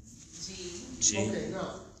 G. Okay, now,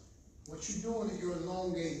 what you're doing is you're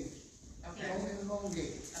elongating. Okay. Don't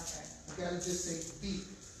elongate. Okay. You gotta just say B,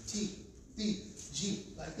 T, B, G,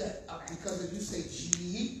 like that. Okay. Because if you say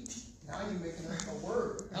G, now you're making a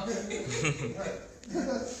word. Okay. Right.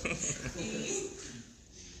 E,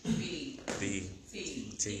 B, B, T,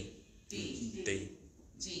 T, B, D,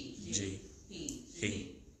 G, G, He, He,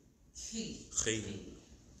 He, He,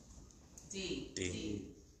 D, D,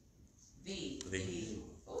 V, V,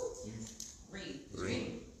 Re, Re,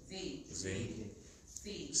 Z, Z,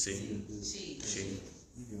 C, C, She, She,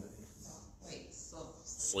 wait,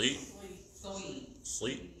 Sleep,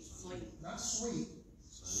 Sweet, Sleep, Not sweet.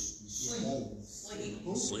 Sleep. Sleep,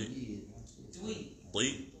 Sleep, Dweet,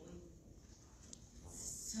 Bleep,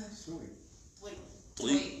 Sweet, Bleep,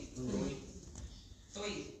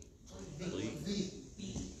 Three, Bleep, V. B,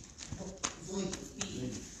 V. B,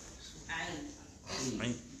 I,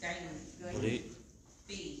 Ain't, Dang, Bleep, B,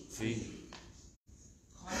 Fee,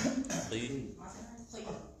 Bleep,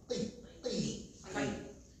 B. B.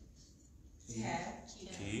 Tab, Key,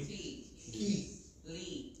 T, Key.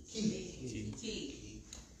 Lee, Key. T,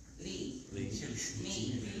 Lee, Lee, Me,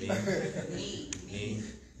 Me, Me, Me,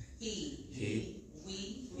 He, We,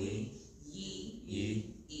 We, Ye, Ye,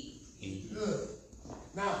 E. E. Good.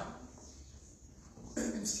 Now,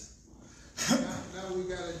 now we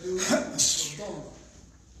gotta do the bummer.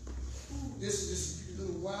 This is just a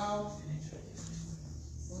little wild.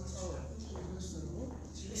 What's all right?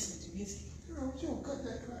 Listen to music. Girl, you don't cut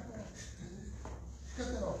that crap off. Cut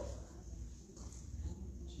that off.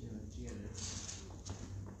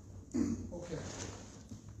 Okay.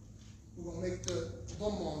 We're gonna make the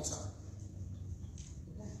bum on top.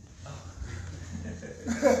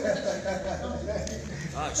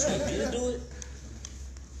 Ah, should me to do it?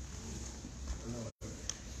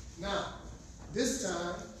 Now, this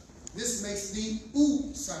time, this makes the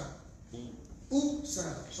oo sound. Ooh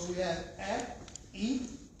sound. So we have e,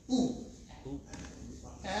 ooh.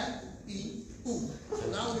 E, ooh. So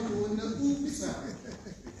now we're doing the ooh sound.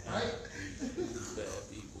 Right?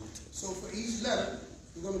 So for each letter,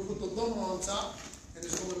 we're going to put the thumb on top, and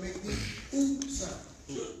it's going to make the ooh sound.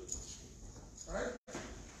 All right?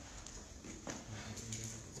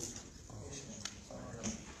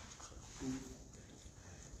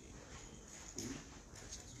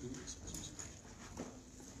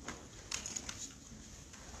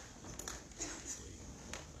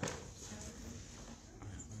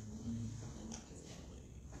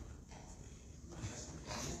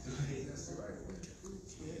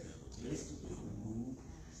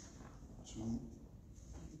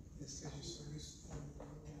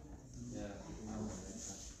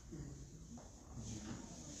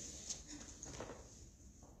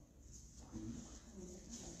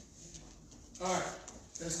 All right,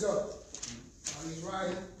 let's go. While he's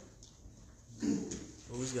riding.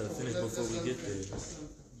 Well, we just gotta finish before we get there.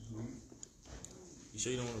 You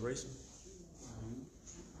sure you don't want to race him?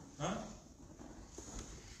 Huh?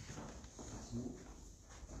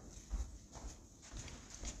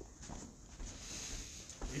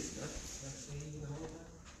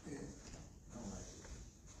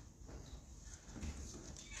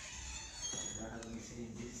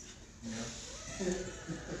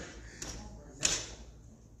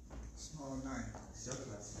 Small knife.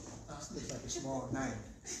 Looks like a small knife.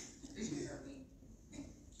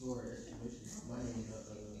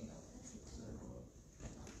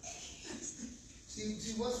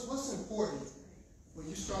 See what's important when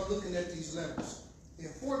you start looking at these letters? The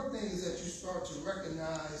important thing is that you start to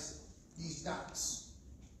recognize these dots.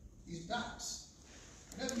 These dots.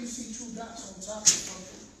 Whenever you see two dots on top of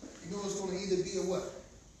something, you know it's going to either be a what?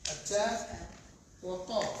 A tap or a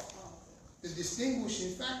thought. The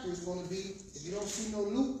distinguishing factor is going to be, if you don't see no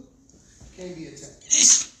loop, it can't be a tap.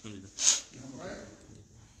 Right?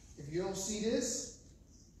 If you don't see this,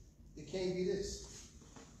 it can't be this.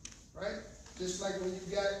 Right? Just like when you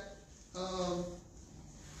got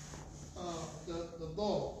the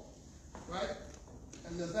ball, right?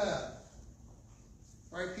 And the valve.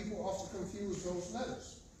 Right? People often confuse those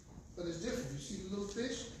letters. But it's different. You see the little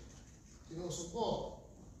fish, you know it's a ball.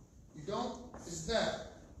 You don't, it's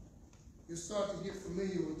that. You start to get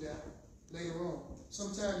familiar with that later on.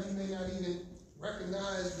 Sometimes you may not even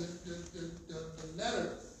recognize the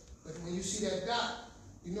letter, but when you see that dot,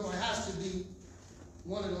 you know it has to be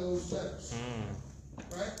one of those letters.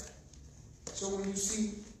 Right? So when you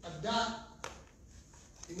see a dot,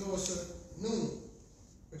 you know it's a noon.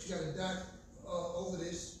 But you got a dot over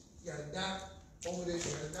this, you got a dot over this,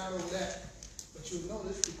 you got a dot over that. But you'll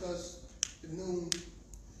notice because the noon,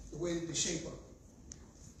 the way that they shape up.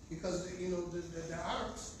 Because you know the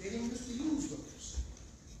Arabs, they didn't used to use those.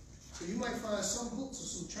 So you might find some books or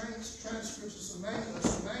some transcripts or some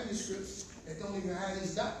manuscripts that don't even have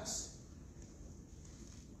these dots.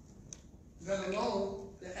 Let alone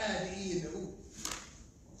to add the E and the U.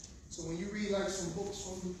 So when you read like some books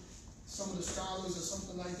from some of the scholars or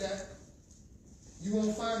something like that, you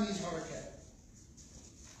won't find these harakat.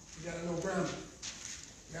 You gotta know grammar.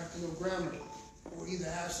 You have to know grammar, or either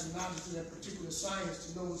have some knowledge in that particular science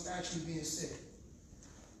to know what's actually being said.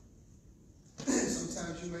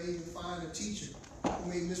 Sometimes you may even find a teacher who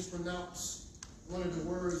may mispronounce one of the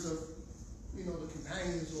words of, you know, the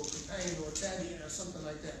companions or companion or tabi'in or something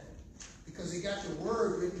like that. Because they got the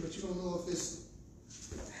word written, but you don't know if it's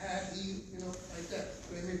had, you know, like that.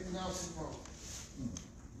 They may pronounce it wrong.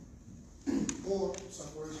 Or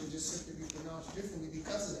some words can just simply be pronounced differently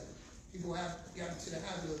because of that. People have gotten to the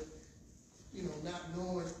habit of, you know, not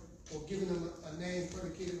knowing or giving them a name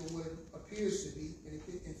predicated on what it appears to be, and it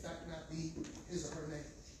could in fact not be his or her name.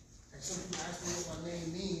 And some people ask me what my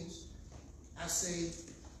name means. I say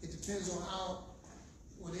it depends on how,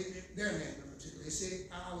 well, their name in particular. They say,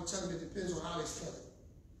 I would tell them it depends on how they spell it.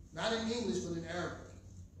 Not in English, but in Arabic.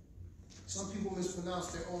 Some people mispronounce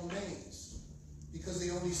their own names because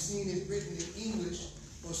they only seen it written in English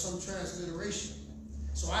or some transliteration.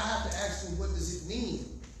 So I have to ask them, what does it mean?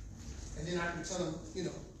 And then I can tell them, you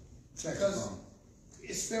know, because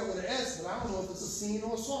it's spelled with an S, but I don't know if it's a sin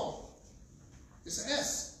or a song. It's an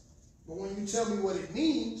S. But when you tell me what it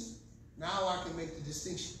means, now I can make the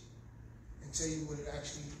distinction and tell you what it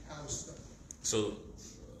actually, how it's spelled. So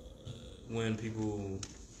when people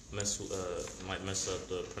might mess up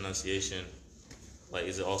the pronunciation, like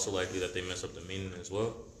is it also likely that they mess up the meaning as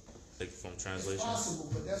well, like from translation? It's possible,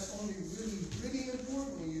 but that's only really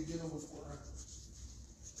important when you're dealing with Quran.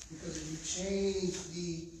 Because if you change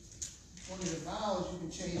one of the vowels, you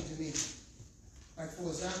can change the meaning. Like for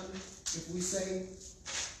example, if we say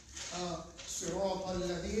صراط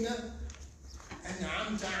الذين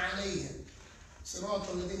أنعمت عليهم, صراط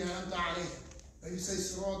الذين أنعمت عليهم. If you say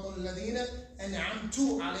صراط الذين أنعمت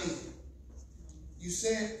عليهم, you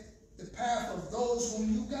said the path of those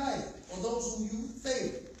whom you guided or those whom you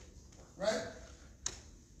favored, right?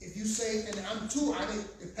 If you say أنعمت عليهم,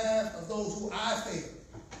 the path of those who I favored,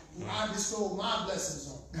 who I bestowed my blessings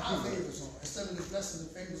on, my favors on, instead of the blessings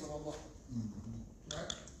and favors of Allah.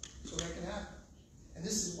 Right? So that can happen. And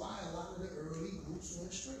this is why a lot of the early groups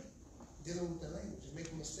went astray, dealing with the language and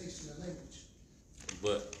making mistakes in the language.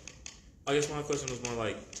 But I guess my question was more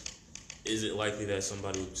like, is it likely that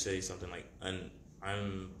somebody would say something like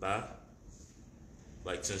I'm ba?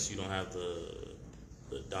 Like since you don't have the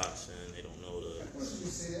dots and they don't know the. Of course, you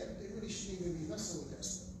can say that, but they really shouldn't even be messing with that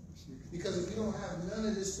stuff. Because if you don't have none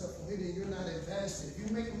of this stuff from here, then you're not advanced. If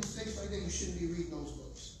you're making mistakes like that, you shouldn't be reading those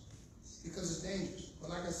books. Because it's dangerous. But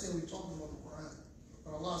like I said, we're talking about the Quran.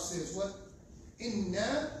 But Allah says what?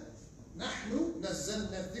 Inna nahnu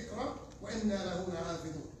nazzalna dhikra wa inna lahu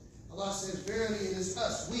la'afidun. Allah says, verily it is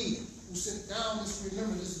us, we, who sent down this,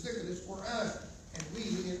 remember this dhikr, this Quran, and we,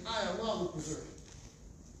 meaning I, Allah, will preserve it.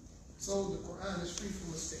 So the Quran is free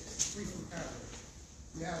from mistakes, it's free from error.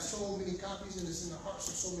 We have so many copies and it's in the hearts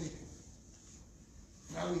of so many people.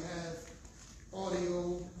 Now we have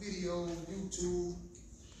audio, video, YouTube,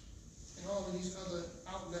 and all of these other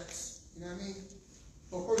outlets, you know what I mean?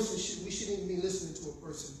 But a person we shouldn't even be listening to a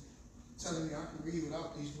person telling me I can read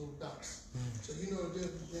without these little dots. So you know the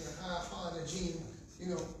difference between a high and a gene, you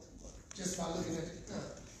know, just by looking at it.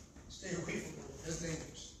 Stay away from it. That's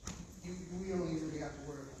dangerous. We don't even really have to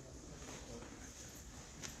worry about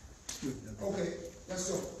that. Okay, let's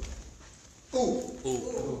go. Ooh.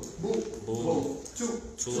 Ooh. Boo. Boo. Two.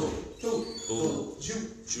 Two. Ooh. Ju.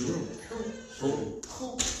 Ju. Who. Who.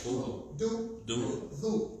 Do. Do.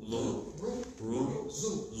 Lu. Lu. Ru. Ru.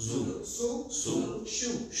 Zu. Zu. Su. Su.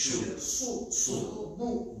 Shu. Shu. Su. Su. Bu.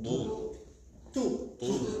 Bu. Tu. Bu.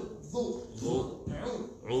 Vu. Vu. U.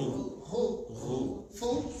 Ru. Hu. Hu. Fu.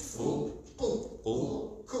 Fu. Ku. Ku.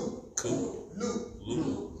 Ku. Ku. Lu. Lu.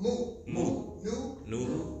 Mu. Mu. Nu. Nu.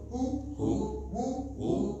 Who. Who. Woo.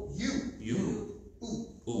 Woo. You. You. Ooh.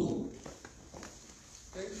 Ooh.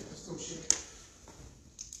 Okay, let's go shit.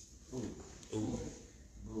 Ooh.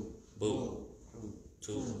 Boo.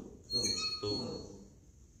 Two. Boo.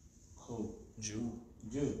 Ju.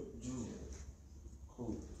 Who.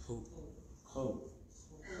 Who. Who.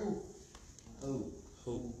 Who.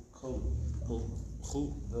 Who. Who.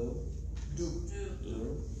 Do.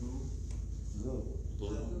 Lu.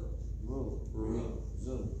 Ru.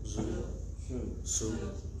 Zu. Su. Shu. Su.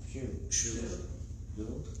 Bu.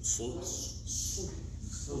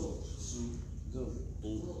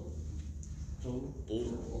 Bu. Lu. Fu.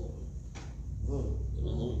 Bu.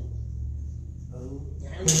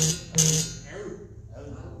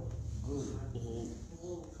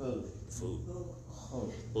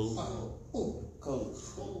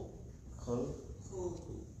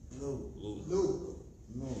 Lu. Lu.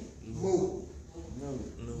 Nu. Mu. Nu.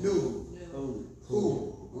 Who.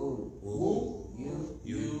 Woo.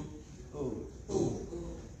 You. Ooh.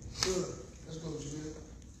 Good. Let's go, Julia.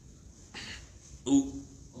 Ooh.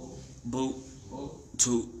 Boo.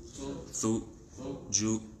 Two. Thu.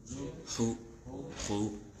 Ju. Who. Who.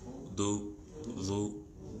 Do. Lu.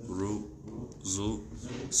 Ru. Zu.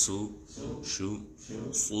 Su. Shu.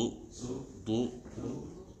 Su. Du.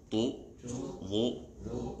 Du. Lu.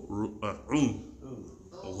 Ru. Lu.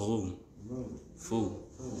 Fu.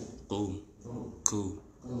 Ku. Ku.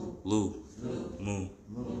 Lu. Mu.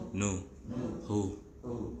 Nu. Who.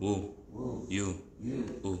 Woo. You.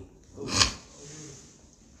 Ooh.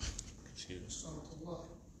 Excuse me. Salatullah.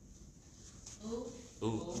 Ooh.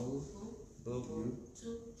 Boo.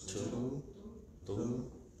 Two. Du.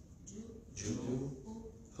 Ju.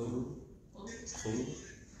 Who. Who.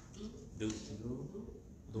 Do.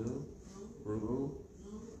 Lu. Ru.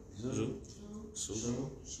 Zu. Su.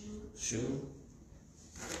 Shu.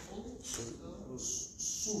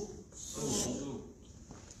 Su. Bu.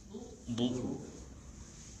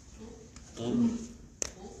 Bu.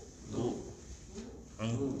 Bu.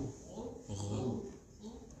 Ru.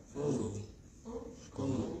 Ru. Ku.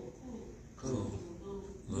 Ku.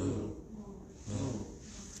 Lu.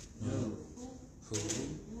 Nu. Who.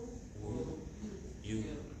 Woo. You.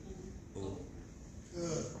 Ooh.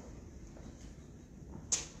 Good.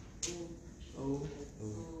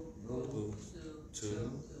 Boo.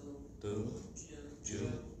 Two. Du. Ju.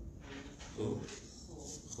 Who.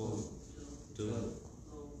 Who. Do.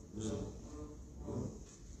 Lu.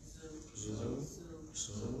 Zu.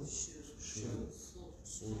 Su. Shu.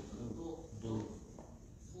 Su. Bu. Bu.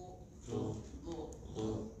 Lu. Who.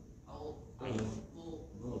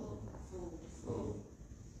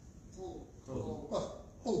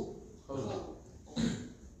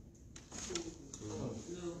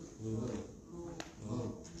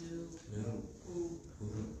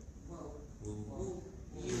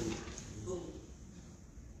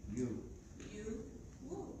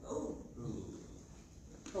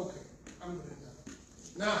 Okay, I'm gonna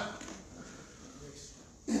now.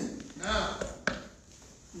 Now,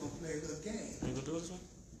 we're gonna play a little game. You gonna do this one?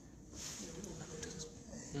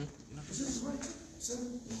 Is this right?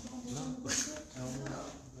 7? No.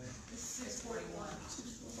 This is 6:41.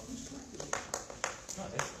 No,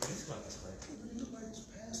 this one is right. It look like it's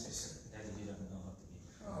past this. That you don't know how to be.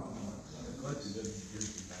 Oh, Go to the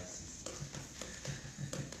devices.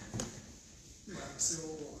 like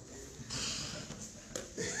Civil War.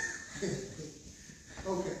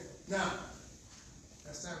 Okay, now,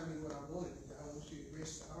 that's not really what I wanted. I want you to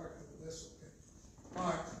erase the article, but that's okay. All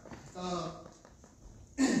right,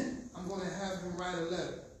 I'm gonna have him write a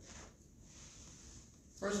letter.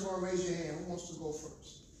 First of all, raise your hand. Who wants to go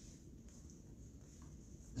first?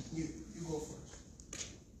 You go first.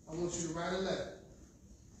 I want you to write a letter.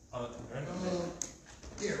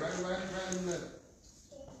 Yeah, write a letter.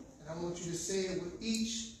 And I want you to say it with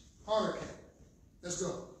each hurricane. Let's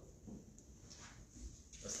go.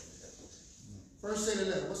 First say the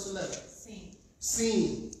letter. What's the letter? Sing.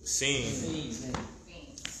 Scene. Scene.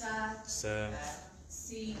 Sa. Sa.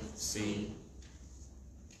 Si. Si.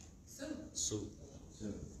 Su. Su.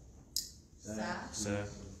 Sa. Sa.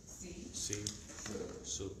 C.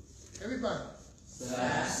 Su. Everybody.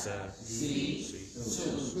 Sa. C. C.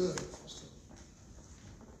 Good.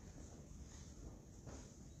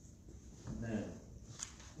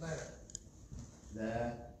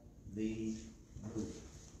 Letter.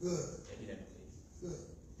 Good. Good.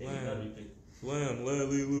 Lamb.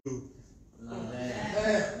 Larry, Lou.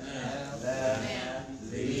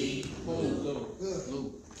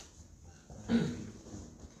 Good.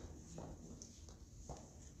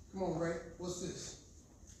 Come on, Ray. What's this?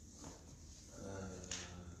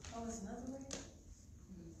 Oh, it's another way?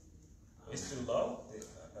 It's too low?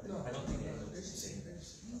 No. I don't think it They is. just- they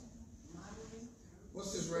just-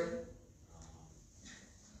 What's this, Ray?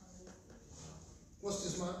 What's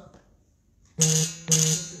this, man?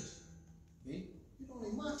 What's this? Me? You don't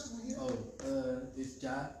need much in here. Oh, it's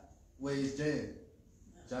John. Wait, it's Jan.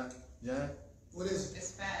 John. What is it?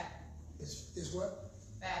 It's fat. It's what?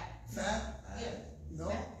 Fat. Fat? Yeah.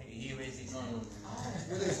 No. He raised his hand.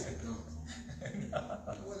 What is it?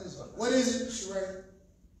 What is it? What is it, Sheree?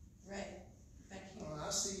 Right. Back here. I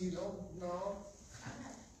see you don't. No.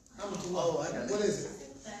 I'm gonna do Oh, I got it. What is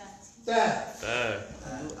it? That. That.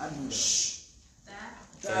 I do that.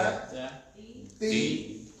 That. That.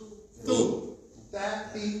 The. Thu.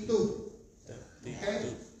 That. The. Thu.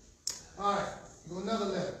 Okay. All right. Do another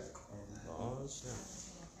letter. Oh, snap.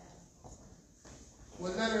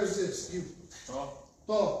 What letter is this? You. Thaw.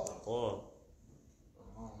 Thaw. Oh.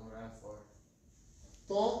 I don't know that far.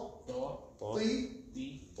 Thaw. Thaw. Oh. The.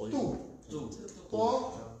 D. Thu. Two.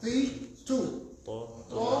 Thaw. The. Two. Oh.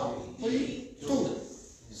 Thaw. The. Two.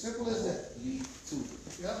 Simple as that. D. Two.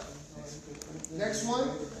 Yep. Next one.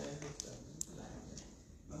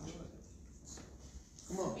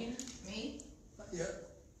 Come on. Me? Yeah.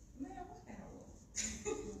 Man, what the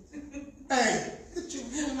hell? Hey, get your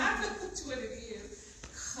I know what it is.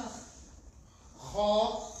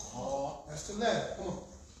 Haw. Haw. That's the letter. Come on.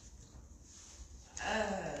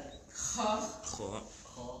 Claw.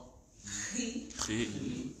 Haw. He.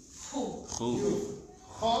 She. Who. Who.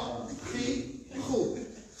 Haw. He. Who.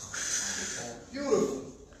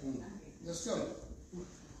 Beautiful. Let's go.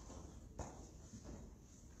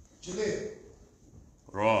 Jaleel.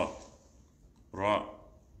 Raw. Raw.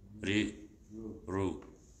 Ri. Ru.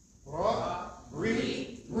 Ra.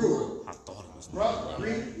 Re. Ru. I thought it was. Ra.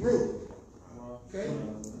 Re. Ru. Okay.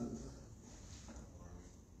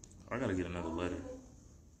 I gotta get another letter.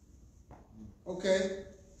 Okay.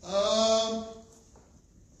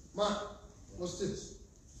 What's this?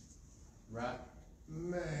 Rap.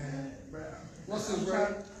 Man. What's this,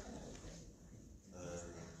 right?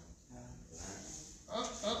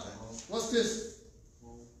 What's this?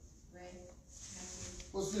 Ray.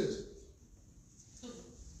 What's this?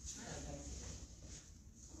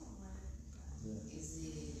 Is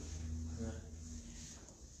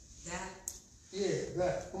it that? Yeah,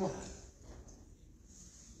 that. Come on.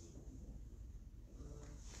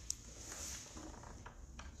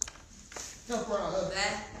 Jump around, huh?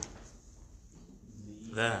 That?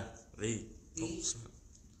 That. The. The. Oh, snap.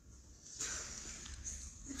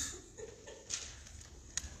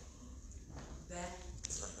 That?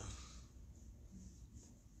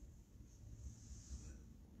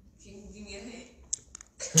 Can you give me a hint?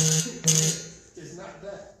 It's not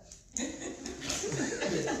that.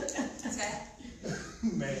 That?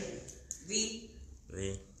 Man. The?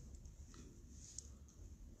 The.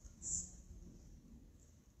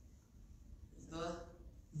 The?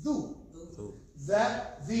 Thu. Who.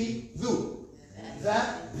 That, the, thu.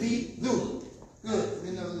 That, the, thu. Good.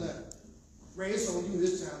 Give me another letter. Ray, it's on you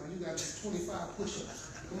this time. You got 25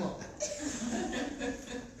 push-ups. Come on.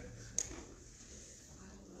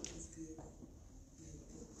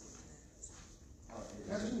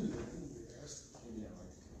 That's what you do.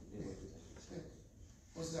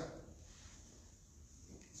 What's that?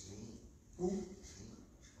 Who?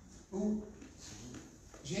 Who?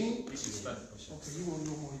 Gene? Okay, you want to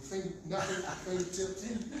know more. Finger, nothing, fingertips.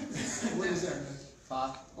 What is that, man?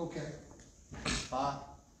 Fa. Okay. Fa.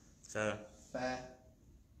 Fat. Fat.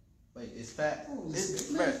 Wait, it's fat. Oh, It's,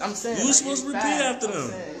 it's- bro, I'm saying. You like, supposed to it's repeat fat. after I'm them.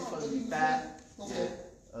 saying it's supposed to be fat. Okay.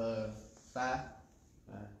 Fat.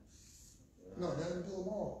 No, let him do them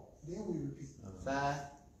all. Then we repeat.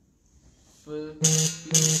 Fat.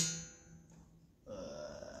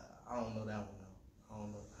 I don't know that one though. I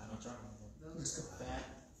don't know. I don't try. Let's go. Fat.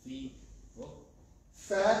 Feet.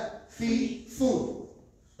 Fat, feet, food.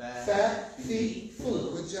 Fat, Feet. feet,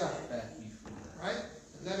 food. Good job. Fat. Feet. Right?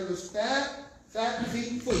 The letter is fat,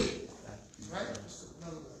 feet, food. Fat. Feet. Right? Let's go.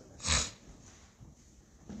 Another letter.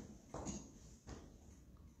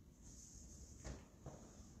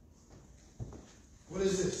 What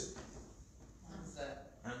is this? What's that?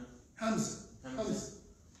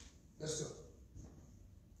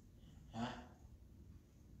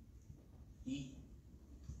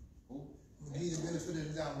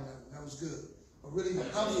 Really, the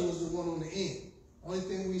Hamza was the one on the end. Only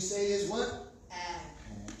thing we say is what?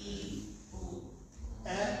 A-E-U.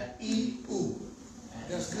 A-E-U.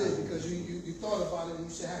 That's good because you thought about it and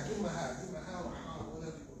you said, "Hi, give me a high,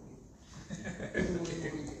 whatever you want to give me what you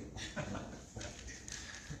want to give."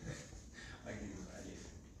 I give you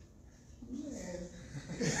Man.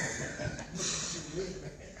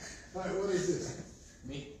 All right, what is this?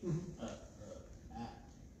 Me?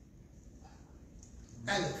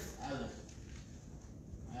 Aleph. Aleph.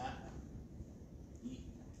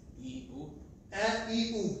 A-E-U.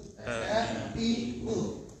 A-E-U. A-E-U.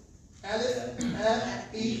 Aleph,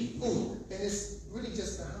 A-E-U. And it's really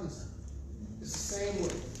just the Hamza. It's the same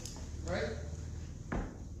way, right?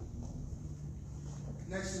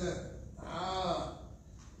 Next letter. Ah.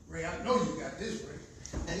 Ray, I know you got this, Ray.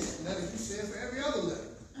 This letter you said for every other letter.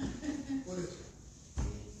 What is it?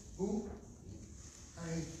 Who? I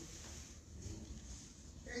ain't.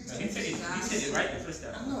 You said it right the first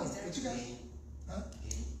time. I know, but you got it. Huh?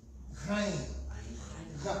 Chaim.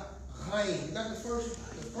 Chaim. You got the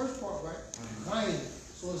first part right. Chaim.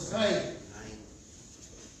 So it's Chaim.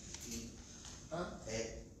 Huh?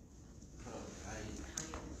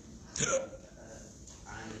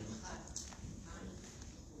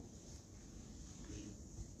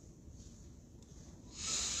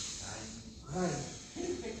 Chaim.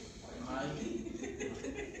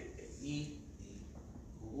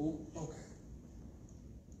 I-E-U. Okay.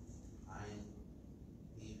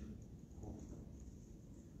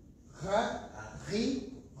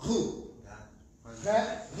 Ra-ri-ru.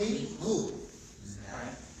 Ra-ri-ru.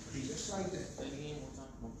 Just like that. Say it again one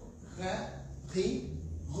time.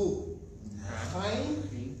 Ra-ri-ru. Chaim.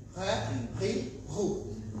 Ra-ri-ru.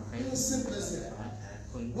 It's as simple as that.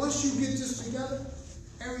 Once you get this together,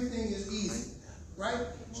 everything is easy, right?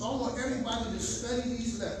 So I want everybody to study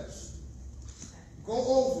these letters. Go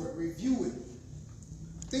over it, review it.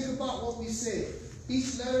 Think about what we said.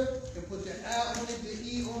 Each letter, and put the A on it, the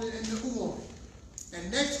E on it, and the U on it.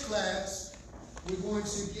 And next class, we're going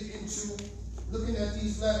to get into looking at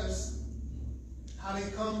these letters, how they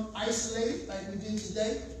come isolated, like we did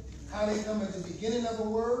today, how they come at the beginning of a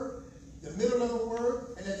word, the middle of a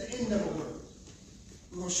word, and at the end of a word.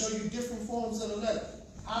 We're going to show you different forms of the letter.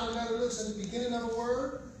 How the letter looks at the beginning of a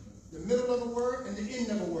word, the middle of a word, and the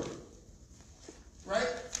end of a word. Right?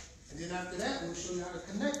 And then after that, we'll show you how to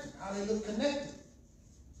connect them, how they look connected.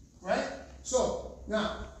 Right? So,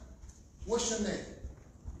 now, what's your name?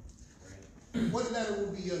 What letter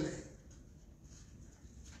will be your name?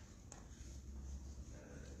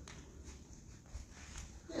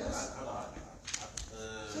 Yes.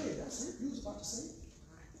 Say it, that's it. You was about to say it.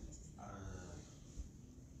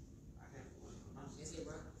 Is it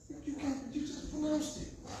right? You can't, you just pronounced it.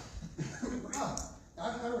 Wow.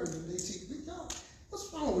 I heard them, they teach me, y'all, what's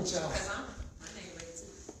wrong with y'all? Because my name Ray too.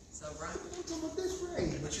 So right. I'm talking about this Ray,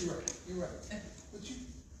 but you're right. But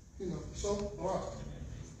you know, so, all right.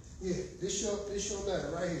 Yeah, this your letter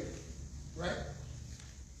right here, right?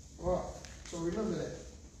 All right, so remember that.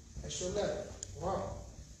 That's your letter, wow.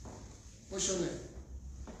 What's your name?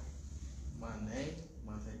 My name?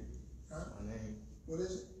 Montega. Huh? My name? What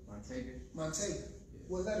is it? Montega. Montega.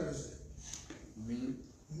 What letter is it? Me.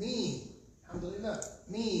 Mean. Alhamdulillah.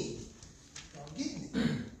 Mean. Y'all getting it.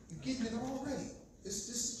 You're getting it already. This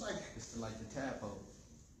is like, It's like the tadpole.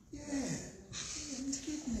 yeah, you're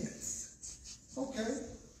getting it. Okay.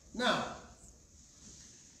 Now,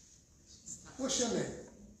 what's your name?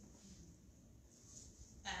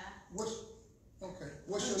 What's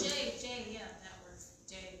your name? J, yeah, that works.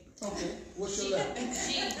 J. Okay. What's your letter? G.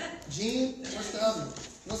 Jean. What's the other one?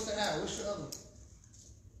 What's the I? What's your other one?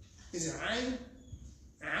 Is it Ayn?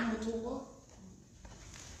 Amatullah?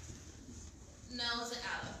 No, it's an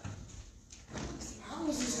Aleph. How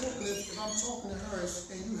is this helping if I'm talking to her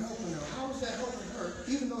and you helping her? How is that helping her?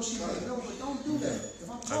 Even though she may know, but don't do that. If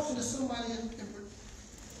I'm talking to somebody how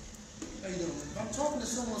you doing? If I'm talking to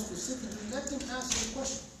someone specifically, let them answer the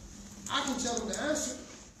question. I can tell them the answer.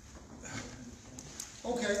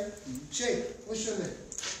 Okay. Shay, what's your name?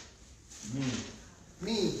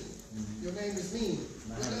 Mean. Your name is Mean.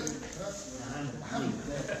 Muhammad.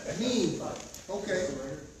 Mean. Okay.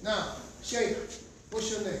 Now, Shay, what's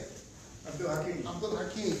your name? Abdul-Hakim. Abdul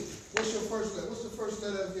Hakim. What's your first letter? What's the first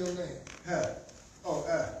letter of your name?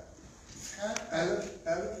 Aleph.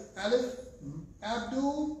 Aleph.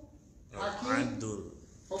 Abdul Hakim. Abdul.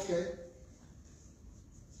 Okay.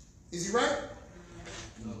 Is he right?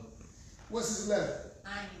 No. What's his letter?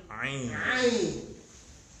 Ayn. Ayn.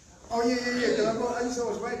 Oh, yeah. Cause I used to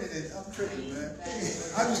always write it. I'm tripping, man.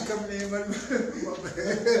 I'm just coming in, but my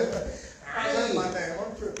bad. I like my name.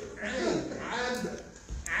 I'm tripping. Ayn.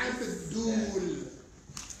 Abdul.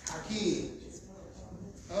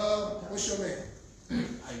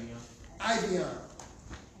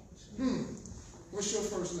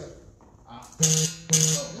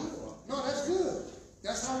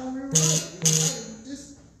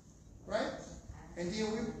 And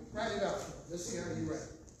then we write it out. Let's see how you write.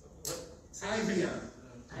 Ivion.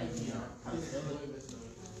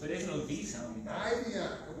 But there's no V sound.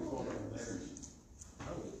 Ivion.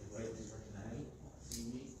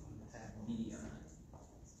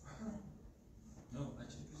 No, I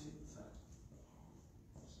checked the shit.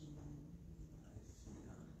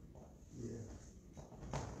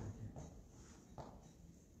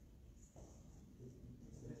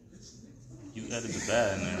 You gotta do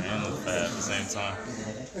bad in there and look bad at the same time.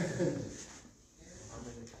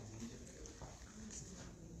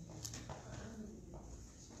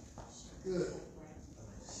 Good.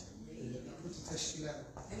 Put the test level.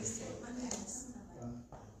 Let me see my nails.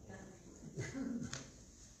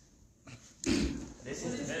 This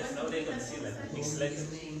is the best. No, they're gonna see like a big select. Do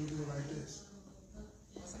it like this.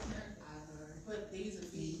 But these are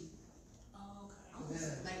V. Oh, okay.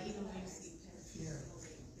 Yeah. Like even when you see Yeah.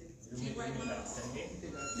 Do you write mine?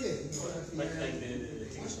 Yeah. Like the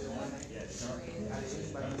t-shirt one. Yeah, the jump.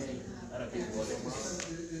 I don't think what it was.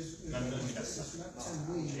 It's No, not 10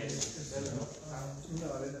 wings. It's No,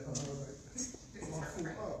 they're not gonna work.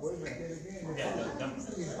 Oh, wait a minute, then again. Yeah, the dump. I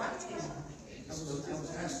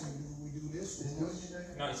was asking you, do we do this or what?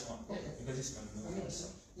 No, it's fun. Because it's fun.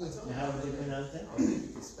 Look, How would you pronounce that?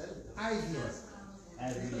 Ivy.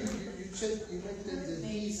 Ivy. You make the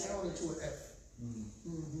V sound into an F.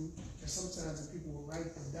 Mm-hmm. And sometimes the people will write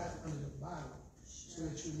the dot under the bottom so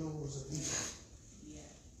that you know it was a V.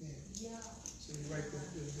 Yeah. So you write the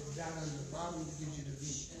dot under the bottom, it gives you the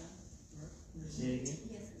V. Right? Say it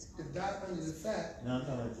again? The dot under the fat, No, I'm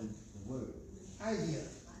talking about the word. Ivy.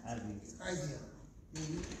 Ivy. Ivy.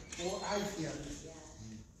 Or Ivy.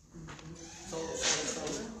 So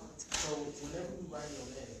whenever you write your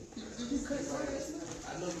name, Did you cut last night?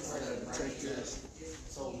 I know you write it right there.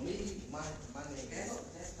 So me, my name,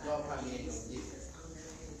 y'all probably ain't gonna get it.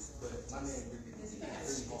 But my name really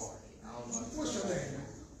hard. I don't know. What's your name?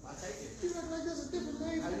 My take it. You act like that's a different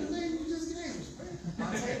name from the name you just gave us, man.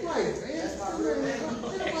 My take it. Write it, man. That's my real name.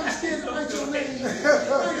 Ain't nobody scared to write your name.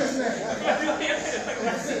 Write his name.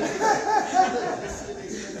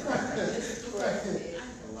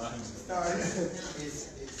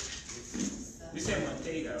 We said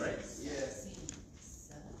Montega, right? Yeah.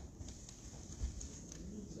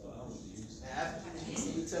 So I would use. And after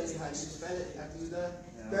you tell me how you spell it after you done?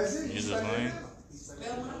 That's it. Use You a spell it line. out.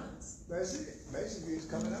 Spell mine. That's it. Basically, it's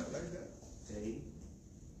coming out like that. Tay.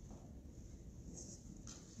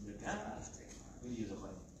 The guy. We use a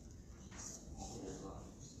line.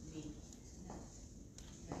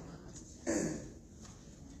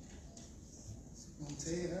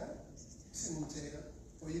 Montega. Say Montega.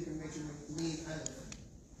 Or you can make it with me either.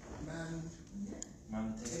 Montega.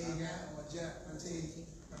 Montega or Jack. Montega.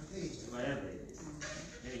 Whatever it is.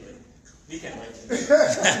 Anyway, we can write it. It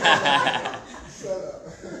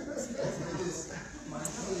is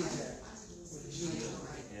Montega with a G.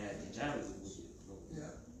 Yeah, the job is good.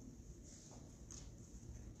 Yeah.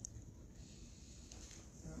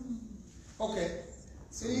 Okay.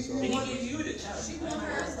 See, Can you give you the challenge? She want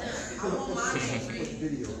hers done. I want mine ready.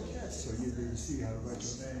 Video, so you see how to write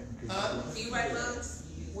your name. Do you write mine?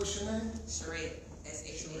 what's your name? Sheree.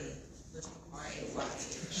 S-H-A.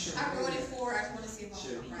 I wrote it for, I just want to see if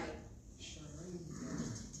I'm right.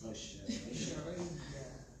 Oh, shit. Sheree.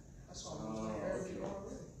 That's all I'm doing. Already.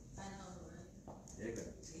 I know, right? Yeah, good.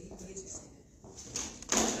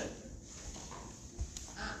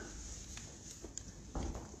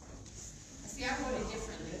 See, I wrote it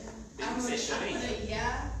differently. Did I you say put Sheree? a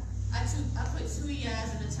yeah. I put 2 yas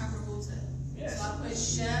in the Tamaruta. Yes. So I put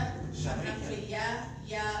she, and I put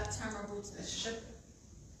ya, Tamaruta. Shut.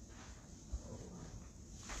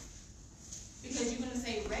 Because you're gonna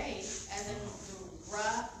say Ray, as in the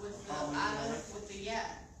ra with the aleph with the ya.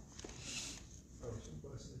 Oh, she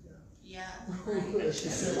busted it down. Yeah, right. Yeah, she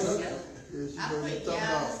I busted put it ya,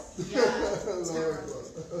 down. Tamaruta.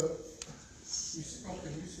 You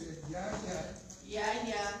said yeah.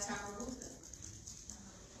 Ya, Tamaruta.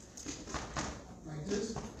 Like this?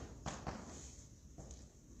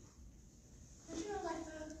 But you know, like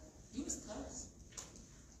you was close.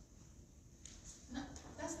 No,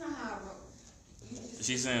 that's not how I wrote.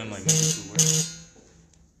 She's saying like maybe 2 words.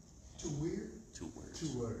 Too weird? 2 words.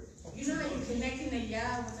 2 words. You know how you connecting the ya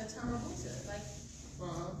with the Tamaruta, like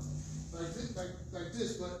Like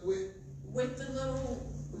this, but with with the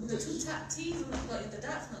little, the 2 top T's on the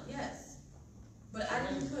dots, no, yes. But I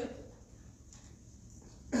didn't put.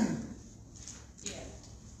 Yeah,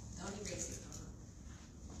 don't erase it.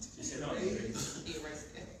 You said no, erase. Erase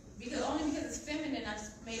it. Only because it's feminine, I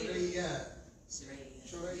just made it. Sheree, yeah.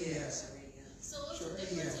 Sheree, Yeah. So what's the Sure,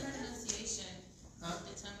 difference yeah. in pronunciation Huh?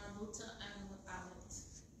 with the Tamaruta and with Aleph?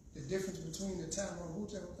 difference between the time on who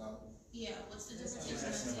time without? Yeah, what's the difference in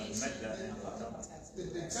pronunciation? The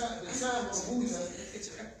time on who time,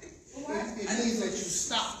 it means that you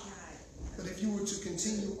stop. But if you were to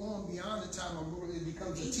continue on beyond the time on it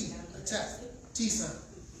becomes a T, a tap, T sign,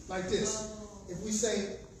 like this. If we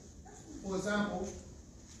say, for example,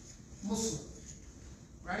 Muslim,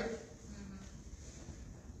 right?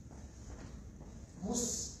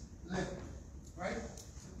 Muslim, right?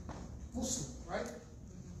 Muslim, right?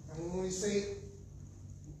 And when we say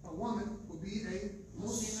a woman would be a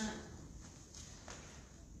Muslim.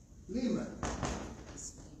 Lima.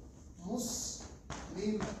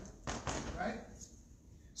 Muslim. Right?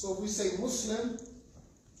 So if we say Muslim,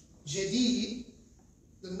 Jadid,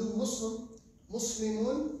 the new Muslim,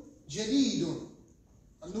 Muslimun Jadidun,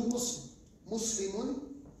 a new Muslim, Muslimun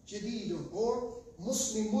Jadidun, or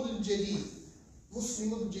Muslimul Jadid,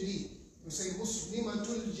 Muslimul Jadid. We say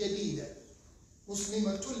Muslimatul Jadida.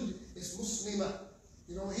 Muslimatul is Muslima.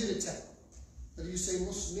 You don't hear the tap. But if you say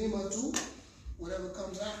Muslimatu, whatever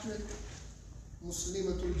comes after it,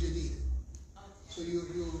 Muslimatul Jadid. So you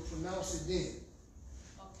pronounce it then.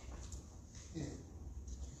 Yeah.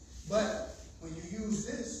 But when you use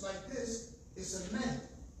this like this, it's a man.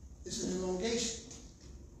 It's an elongation.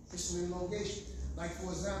 It's an elongation. Like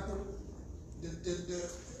for example,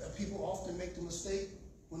 the people often make the mistake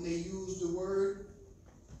when they use the word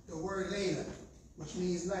Layla, which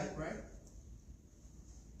means night, right?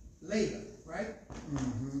 Layla, right?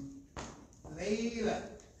 Mm-hmm. Layla.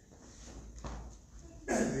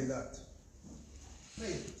 Laylat.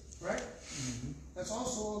 Layla, right? Mm-hmm. That's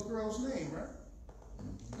also a girl's name, right?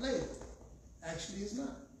 Layla. Actually, it's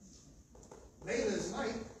not. Layla is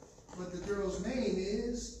night, but the girl's name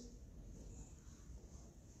is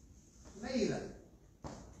Layla.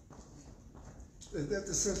 Is that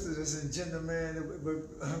the sister that's in Gender Man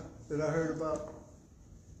that I heard about?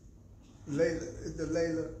 Layla, the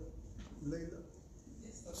Layla?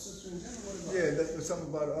 A sister in general, what about? Yeah, that was something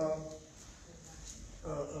about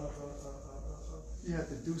you have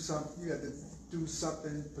to do something. You have to do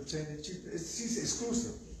something pertaining to. She's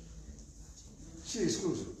exclusive. She's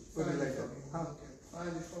exclusive. Put it like that. Huh? Find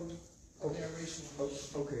it from the narration.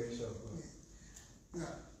 Okay, so No.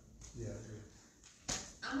 yeah.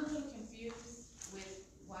 I'm a little confused with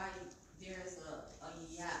why there's a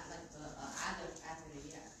ya, like the alif after the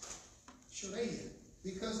ya. Shuraya.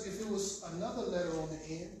 Because if it was another letter on the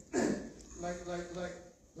end, like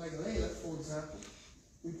Layla, for example,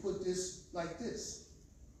 we put this like this.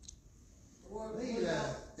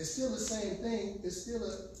 Layla. It's still the same thing. It's still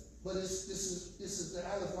but this is the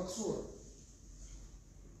alif maksura.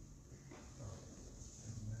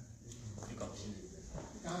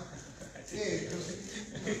 Yeah, because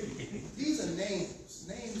these are names.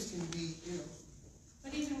 Names can be,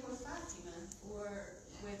 But even with Fatima or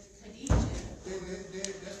with Khadija,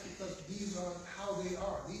 that's because these are how they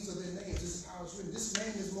are. These are their names. This is how it's written. This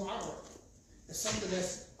name is Mu'arab. It's something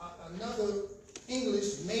that's another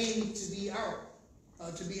English made to be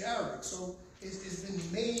Arabic. So it's been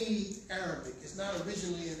made Arabic. It's not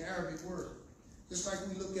originally an Arabic word. Just like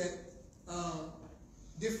we look at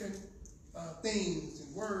different things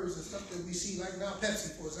and words and stuff that we see, like now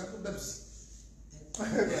Pepsi, for example, Pepsi.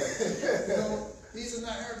 These are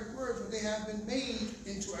not Arabic words, but they have been made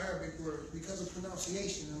into Arabic words because of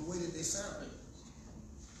pronunciation and the way that they sound.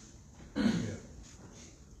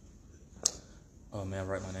 Oh, may I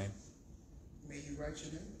write my name? May you write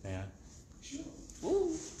your name? May I? Sure.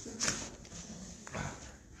 Woo!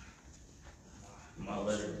 My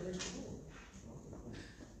letter.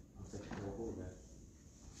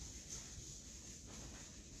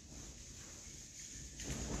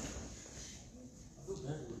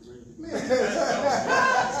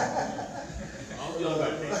 I'll be all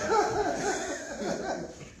right.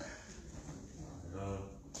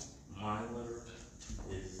 My letter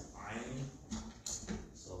is Ayn.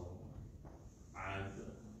 So I've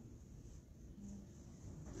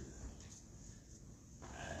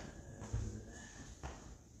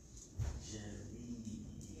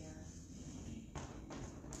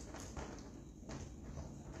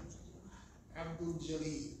Abdul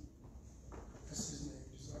Jalil. That's his name.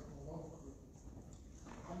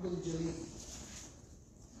 Abdul Jalil.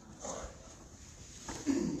 All right.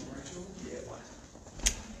 All right, Joe? Yeah, why?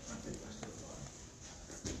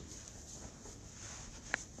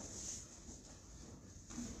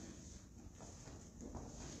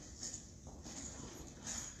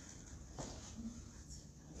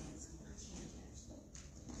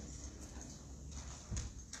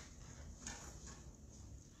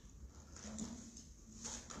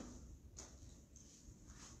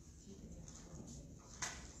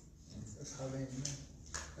 That's how they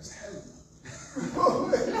That's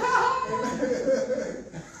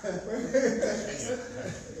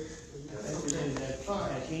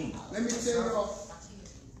Hakeem. Let me tell y'all,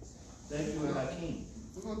 Thank you, Hakeem.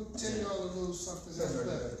 we're gonna tell y'all a little something else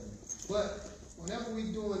better. But whenever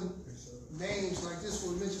we doing names like this,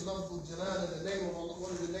 when we mention Lafzul Jalala, the name of Allah,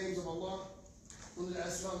 one of the names of Allah, one of the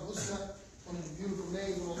Asma al-Husna, one of the beautiful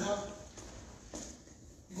names of Allah,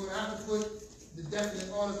 you're gonna have to put the definite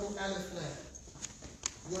article Alif Lam.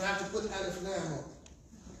 You're gonna have to put Alif Lam on.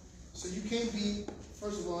 So you can't be,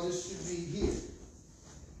 first of all, this should be here,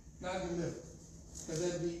 not in the middle. Because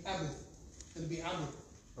that'd be Abd. It'd be Abd.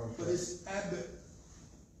 Okay. But it's Abd.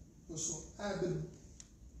 So Abd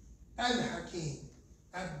Al-Hakim.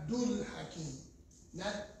 Abdul Hakim.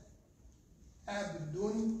 Not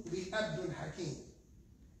Abdun, it'd be Abdul Hakim.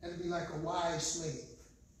 That'd be like a wise slave.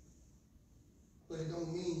 But it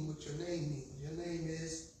don't mean what your name means. Your name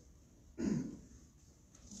is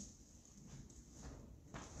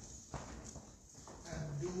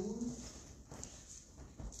Abdul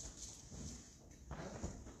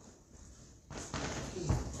Hakim.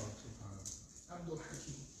 Abdul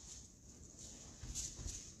Hakim.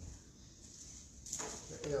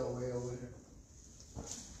 The L way over there.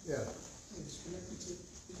 Yeah. It's connected to,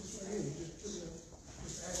 it's just right here. You just put it,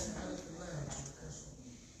 just add an Alif and Lam to the cursor.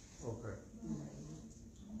 Okay.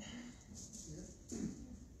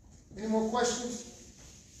 Any more questions?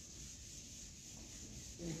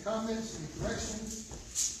 Any comments, any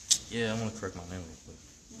corrections? Yeah, I want to correct my name real quick.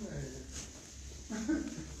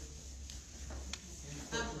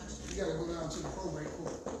 You gotta go down to the probate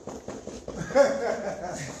court.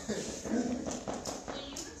 When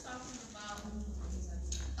you were talking about,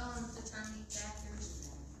 determining factors,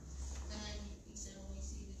 and you said when you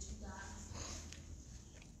see the two dots,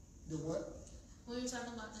 The what? when you were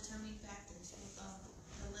talking about determining factors with, the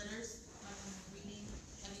letters, like when you're reading,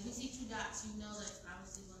 and if you see two dots, you know that it's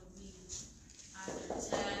obviously going to be either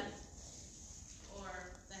tab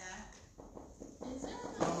or that. Is that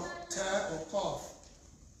another letter? Tab or cough?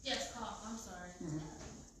 Yes, cough, I'm sorry.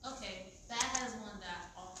 Okay, that has one dot,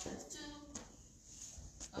 off has two.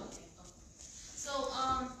 Okay. So,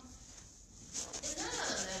 is there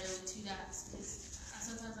another letter with two dots? Because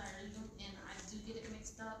sometimes I read them and I do get it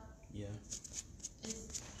mixed up. Yeah. Is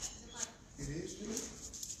it like, It is, too.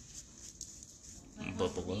 like But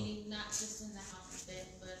when below. reading, not just in the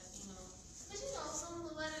alphabet, but, because some of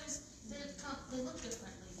the letters, they look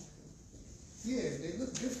differently. Yeah, they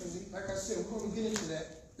look differently. Like I said, we're gonna get into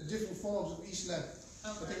that, the different forms of each letter.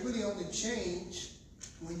 But they Okay. really only change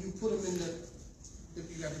when you put them in the, if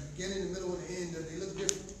you got the beginning, the middle, and the end, they look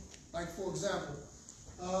different. Like, for example,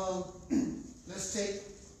 let's take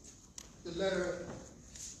the letter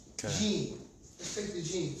Jim. Let's take the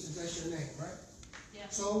Jim, since that's your name, right? Yeah.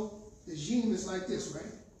 So the Jim is like this,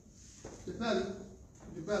 right? The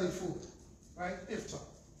belly full, right? Iftar,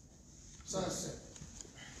 sunset,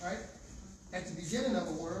 right? At the beginning of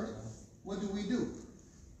a word, what do?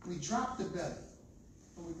 We drop the belly,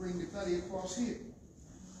 and we bring the belly across here.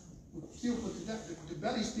 We still put the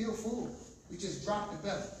belly's still full. We just drop the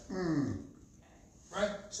belly,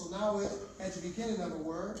 right? So now it's at the beginning of a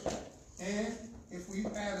word, and if we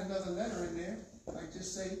add another letter in there, like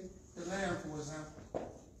just say the lamb, for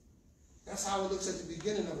example, that's how it looks at the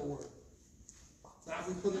beginning of a word. Now if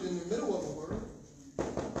we put it in the middle of a word,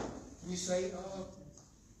 we say,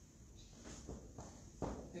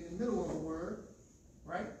 in the middle of a word,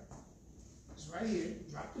 right? It's right here,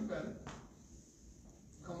 drop the belly,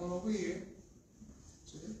 come on over here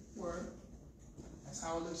to the word. That's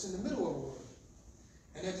how it looks in the middle of a word.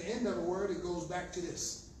 And at the end of a word, it goes back to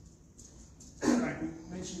this. Like we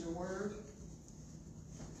mentioned the word,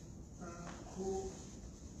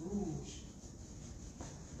 rouge.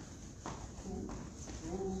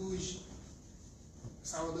 Rouge.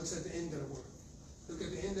 That's how it looks at the end of the word. Look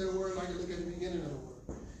at the end of the word like you look at the beginning of the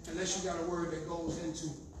word. Unless you got a word that goes into,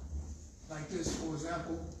 like this, for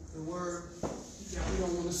example, the word that we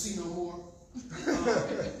don't want to see no more.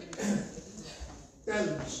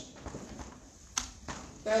 Thelj.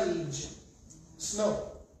 Thelj. Snow.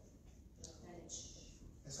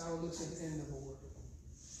 That's how it looks at the end of a word.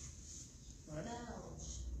 Right?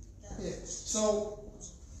 Yeah. So,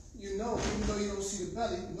 you know, even though you don't see the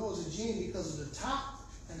belly, you know it's a gene because of the top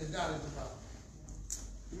and the dot at the bottom.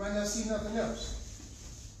 You might not see nothing else.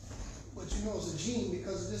 But you know it's a gene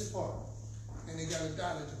because of this part. And they got a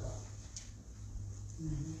dot at the bottom.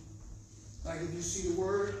 Like if you see the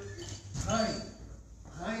word hind.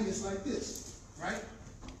 Hind is like this, right?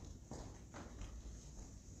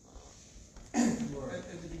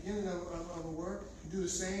 At the beginning of a word, you do the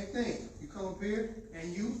same thing. You come up here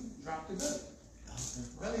and you drop the belly.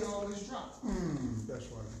 belly always drops. That's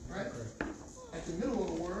why. Right? Okay. At the middle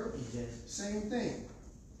of the word, He just, same thing.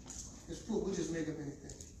 Just put, we just make up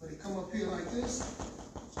anything. But it come up here like this,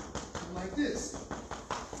 and like this.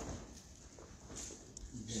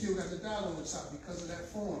 Still got the dot on the top because of that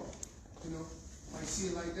form. You know, might see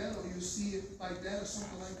it like that, or you see it like that, or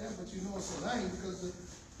something like that, but you know it's a line because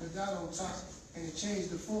the dot on top, and it changed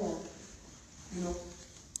the form. You know,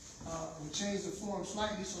 we changed the form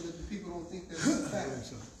slightly so that the people don't think that it's a fact.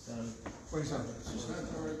 so, Wait a second. So that's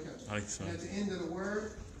already catch. Like so. And at the end of the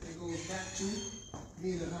word, it goes back to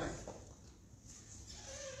being a line.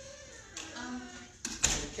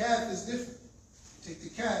 The calf is different. Take the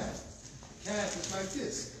calf. The calf is like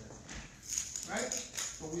this, right?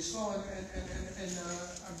 What we saw in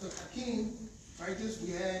Abdul-Hakim, right? This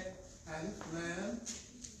we had alif, lam,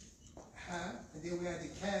 ha, and then we had the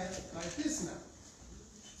calf like this now.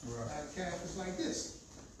 Right. The calf is like this.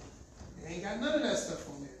 It ain't got none of that stuff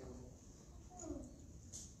on there.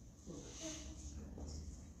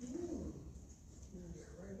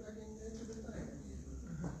 Right back into the thing.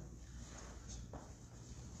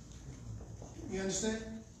 You understand?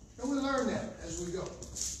 And we learn that as we go.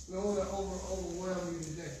 We don't want to overwhelm you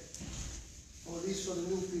today, or at least for the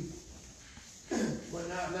new people. But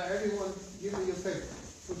now everyone, give me your paper.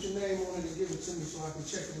 Put your name on it and give it to me so I can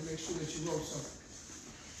check it and make sure that you wrote something.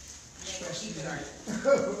 Especially tonight.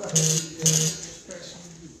 Especially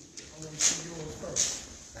you. I want to see yours first.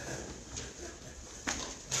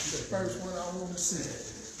 The first one I want to see.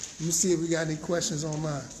 Let me see if we got any questions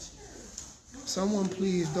online. Someone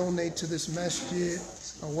please donate to this masjid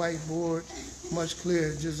a whiteboard, much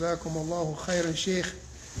clearer. Jazakum Allahu khairan, Sheikh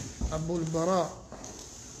Abul Bara.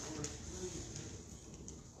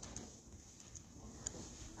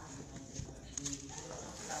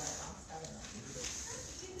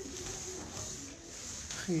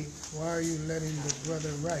 Why are you letting the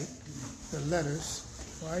brother write the letters?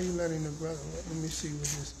 Why are you letting the brother? Let me see what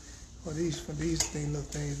this. For these things look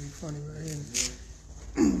things be funny right here.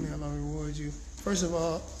 May Allah reward you. First of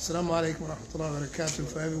all, Assalamu alaikum wa rahmatullahi wa barakatuh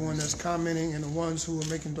for everyone that's commenting and the ones who are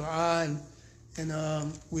making dua,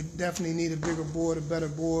 and we definitely need a bigger board, a better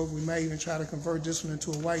board. We might even try to convert this one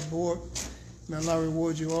into a white board. May Allah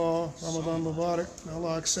reward you all. Ramadan Mubarak. May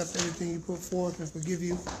Allah accept everything you put forth and forgive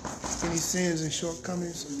you any sins and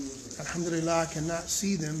shortcomings. Alhamdulillah, I cannot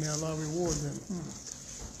see them. May Allah reward them.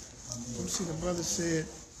 Let me see, the brother said,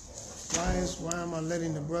 why am I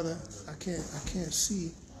letting the brother, I can't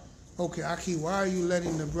see. Okay, Aki, why are you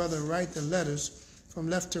letting the brother write the letters from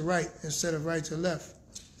left to right instead of right to left?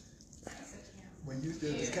 When you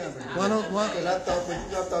did the camera, Because I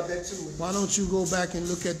thought that too. why don't you go back and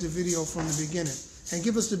look at the video from the beginning and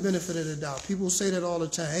give us the benefit of the doubt? People say that all the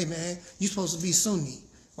time. Hey man, you supposed to be Sunni.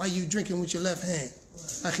 Why you drinking with your left hand?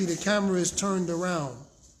 Actually, the camera is turned around.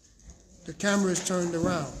 The camera is turned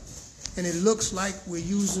around. And it looks like we're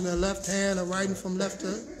using the left hand or writing from left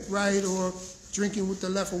to right or drinking with the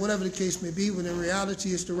left or whatever the case may be, when in reality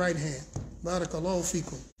it's the right hand. Barakallahu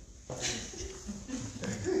feekum.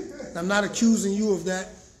 I'm not accusing you of that,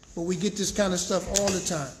 but we get this kind of stuff all the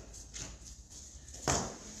time.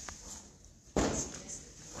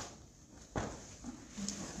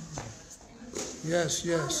 Yes,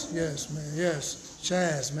 man, yes.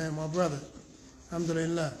 Chaz, man, my brother.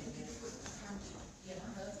 Alhamdulillah.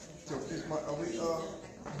 So are we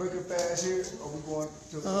breaking fast here? Or are we going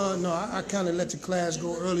to? No, I kind of let the class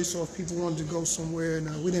go early, so if people wanted to go somewhere,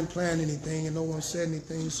 and we didn't plan anything, and no one said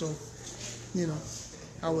anything, so,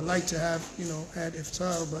 I would like to have, had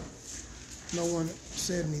iftar, but no one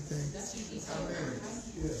said anything.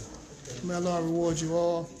 May Allah reward you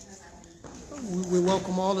all. We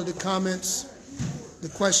welcome all of the comments, the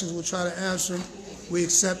questions. We'll try to answer them. We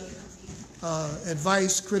accept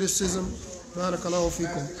advice, criticism. Barakallahu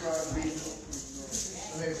feekum.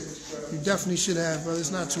 You definitely should have, brother.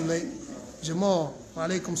 It's not too late. Jamal, wa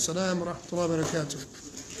alaikum salam wa rahmatullahi wa barakatuh.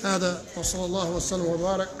 هذا وصلى الله وسلم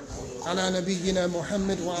وبارك على نبينا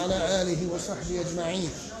محمد وعلى آله وصحبه أجمعين.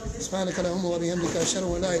 سبحانك اللهم وبحمدك أشهد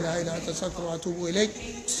أن لا إله إلا أنت أستغفرك وأتوب إليك.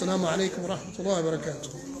 السلام عليكم ورحمة الله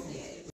وبركاته.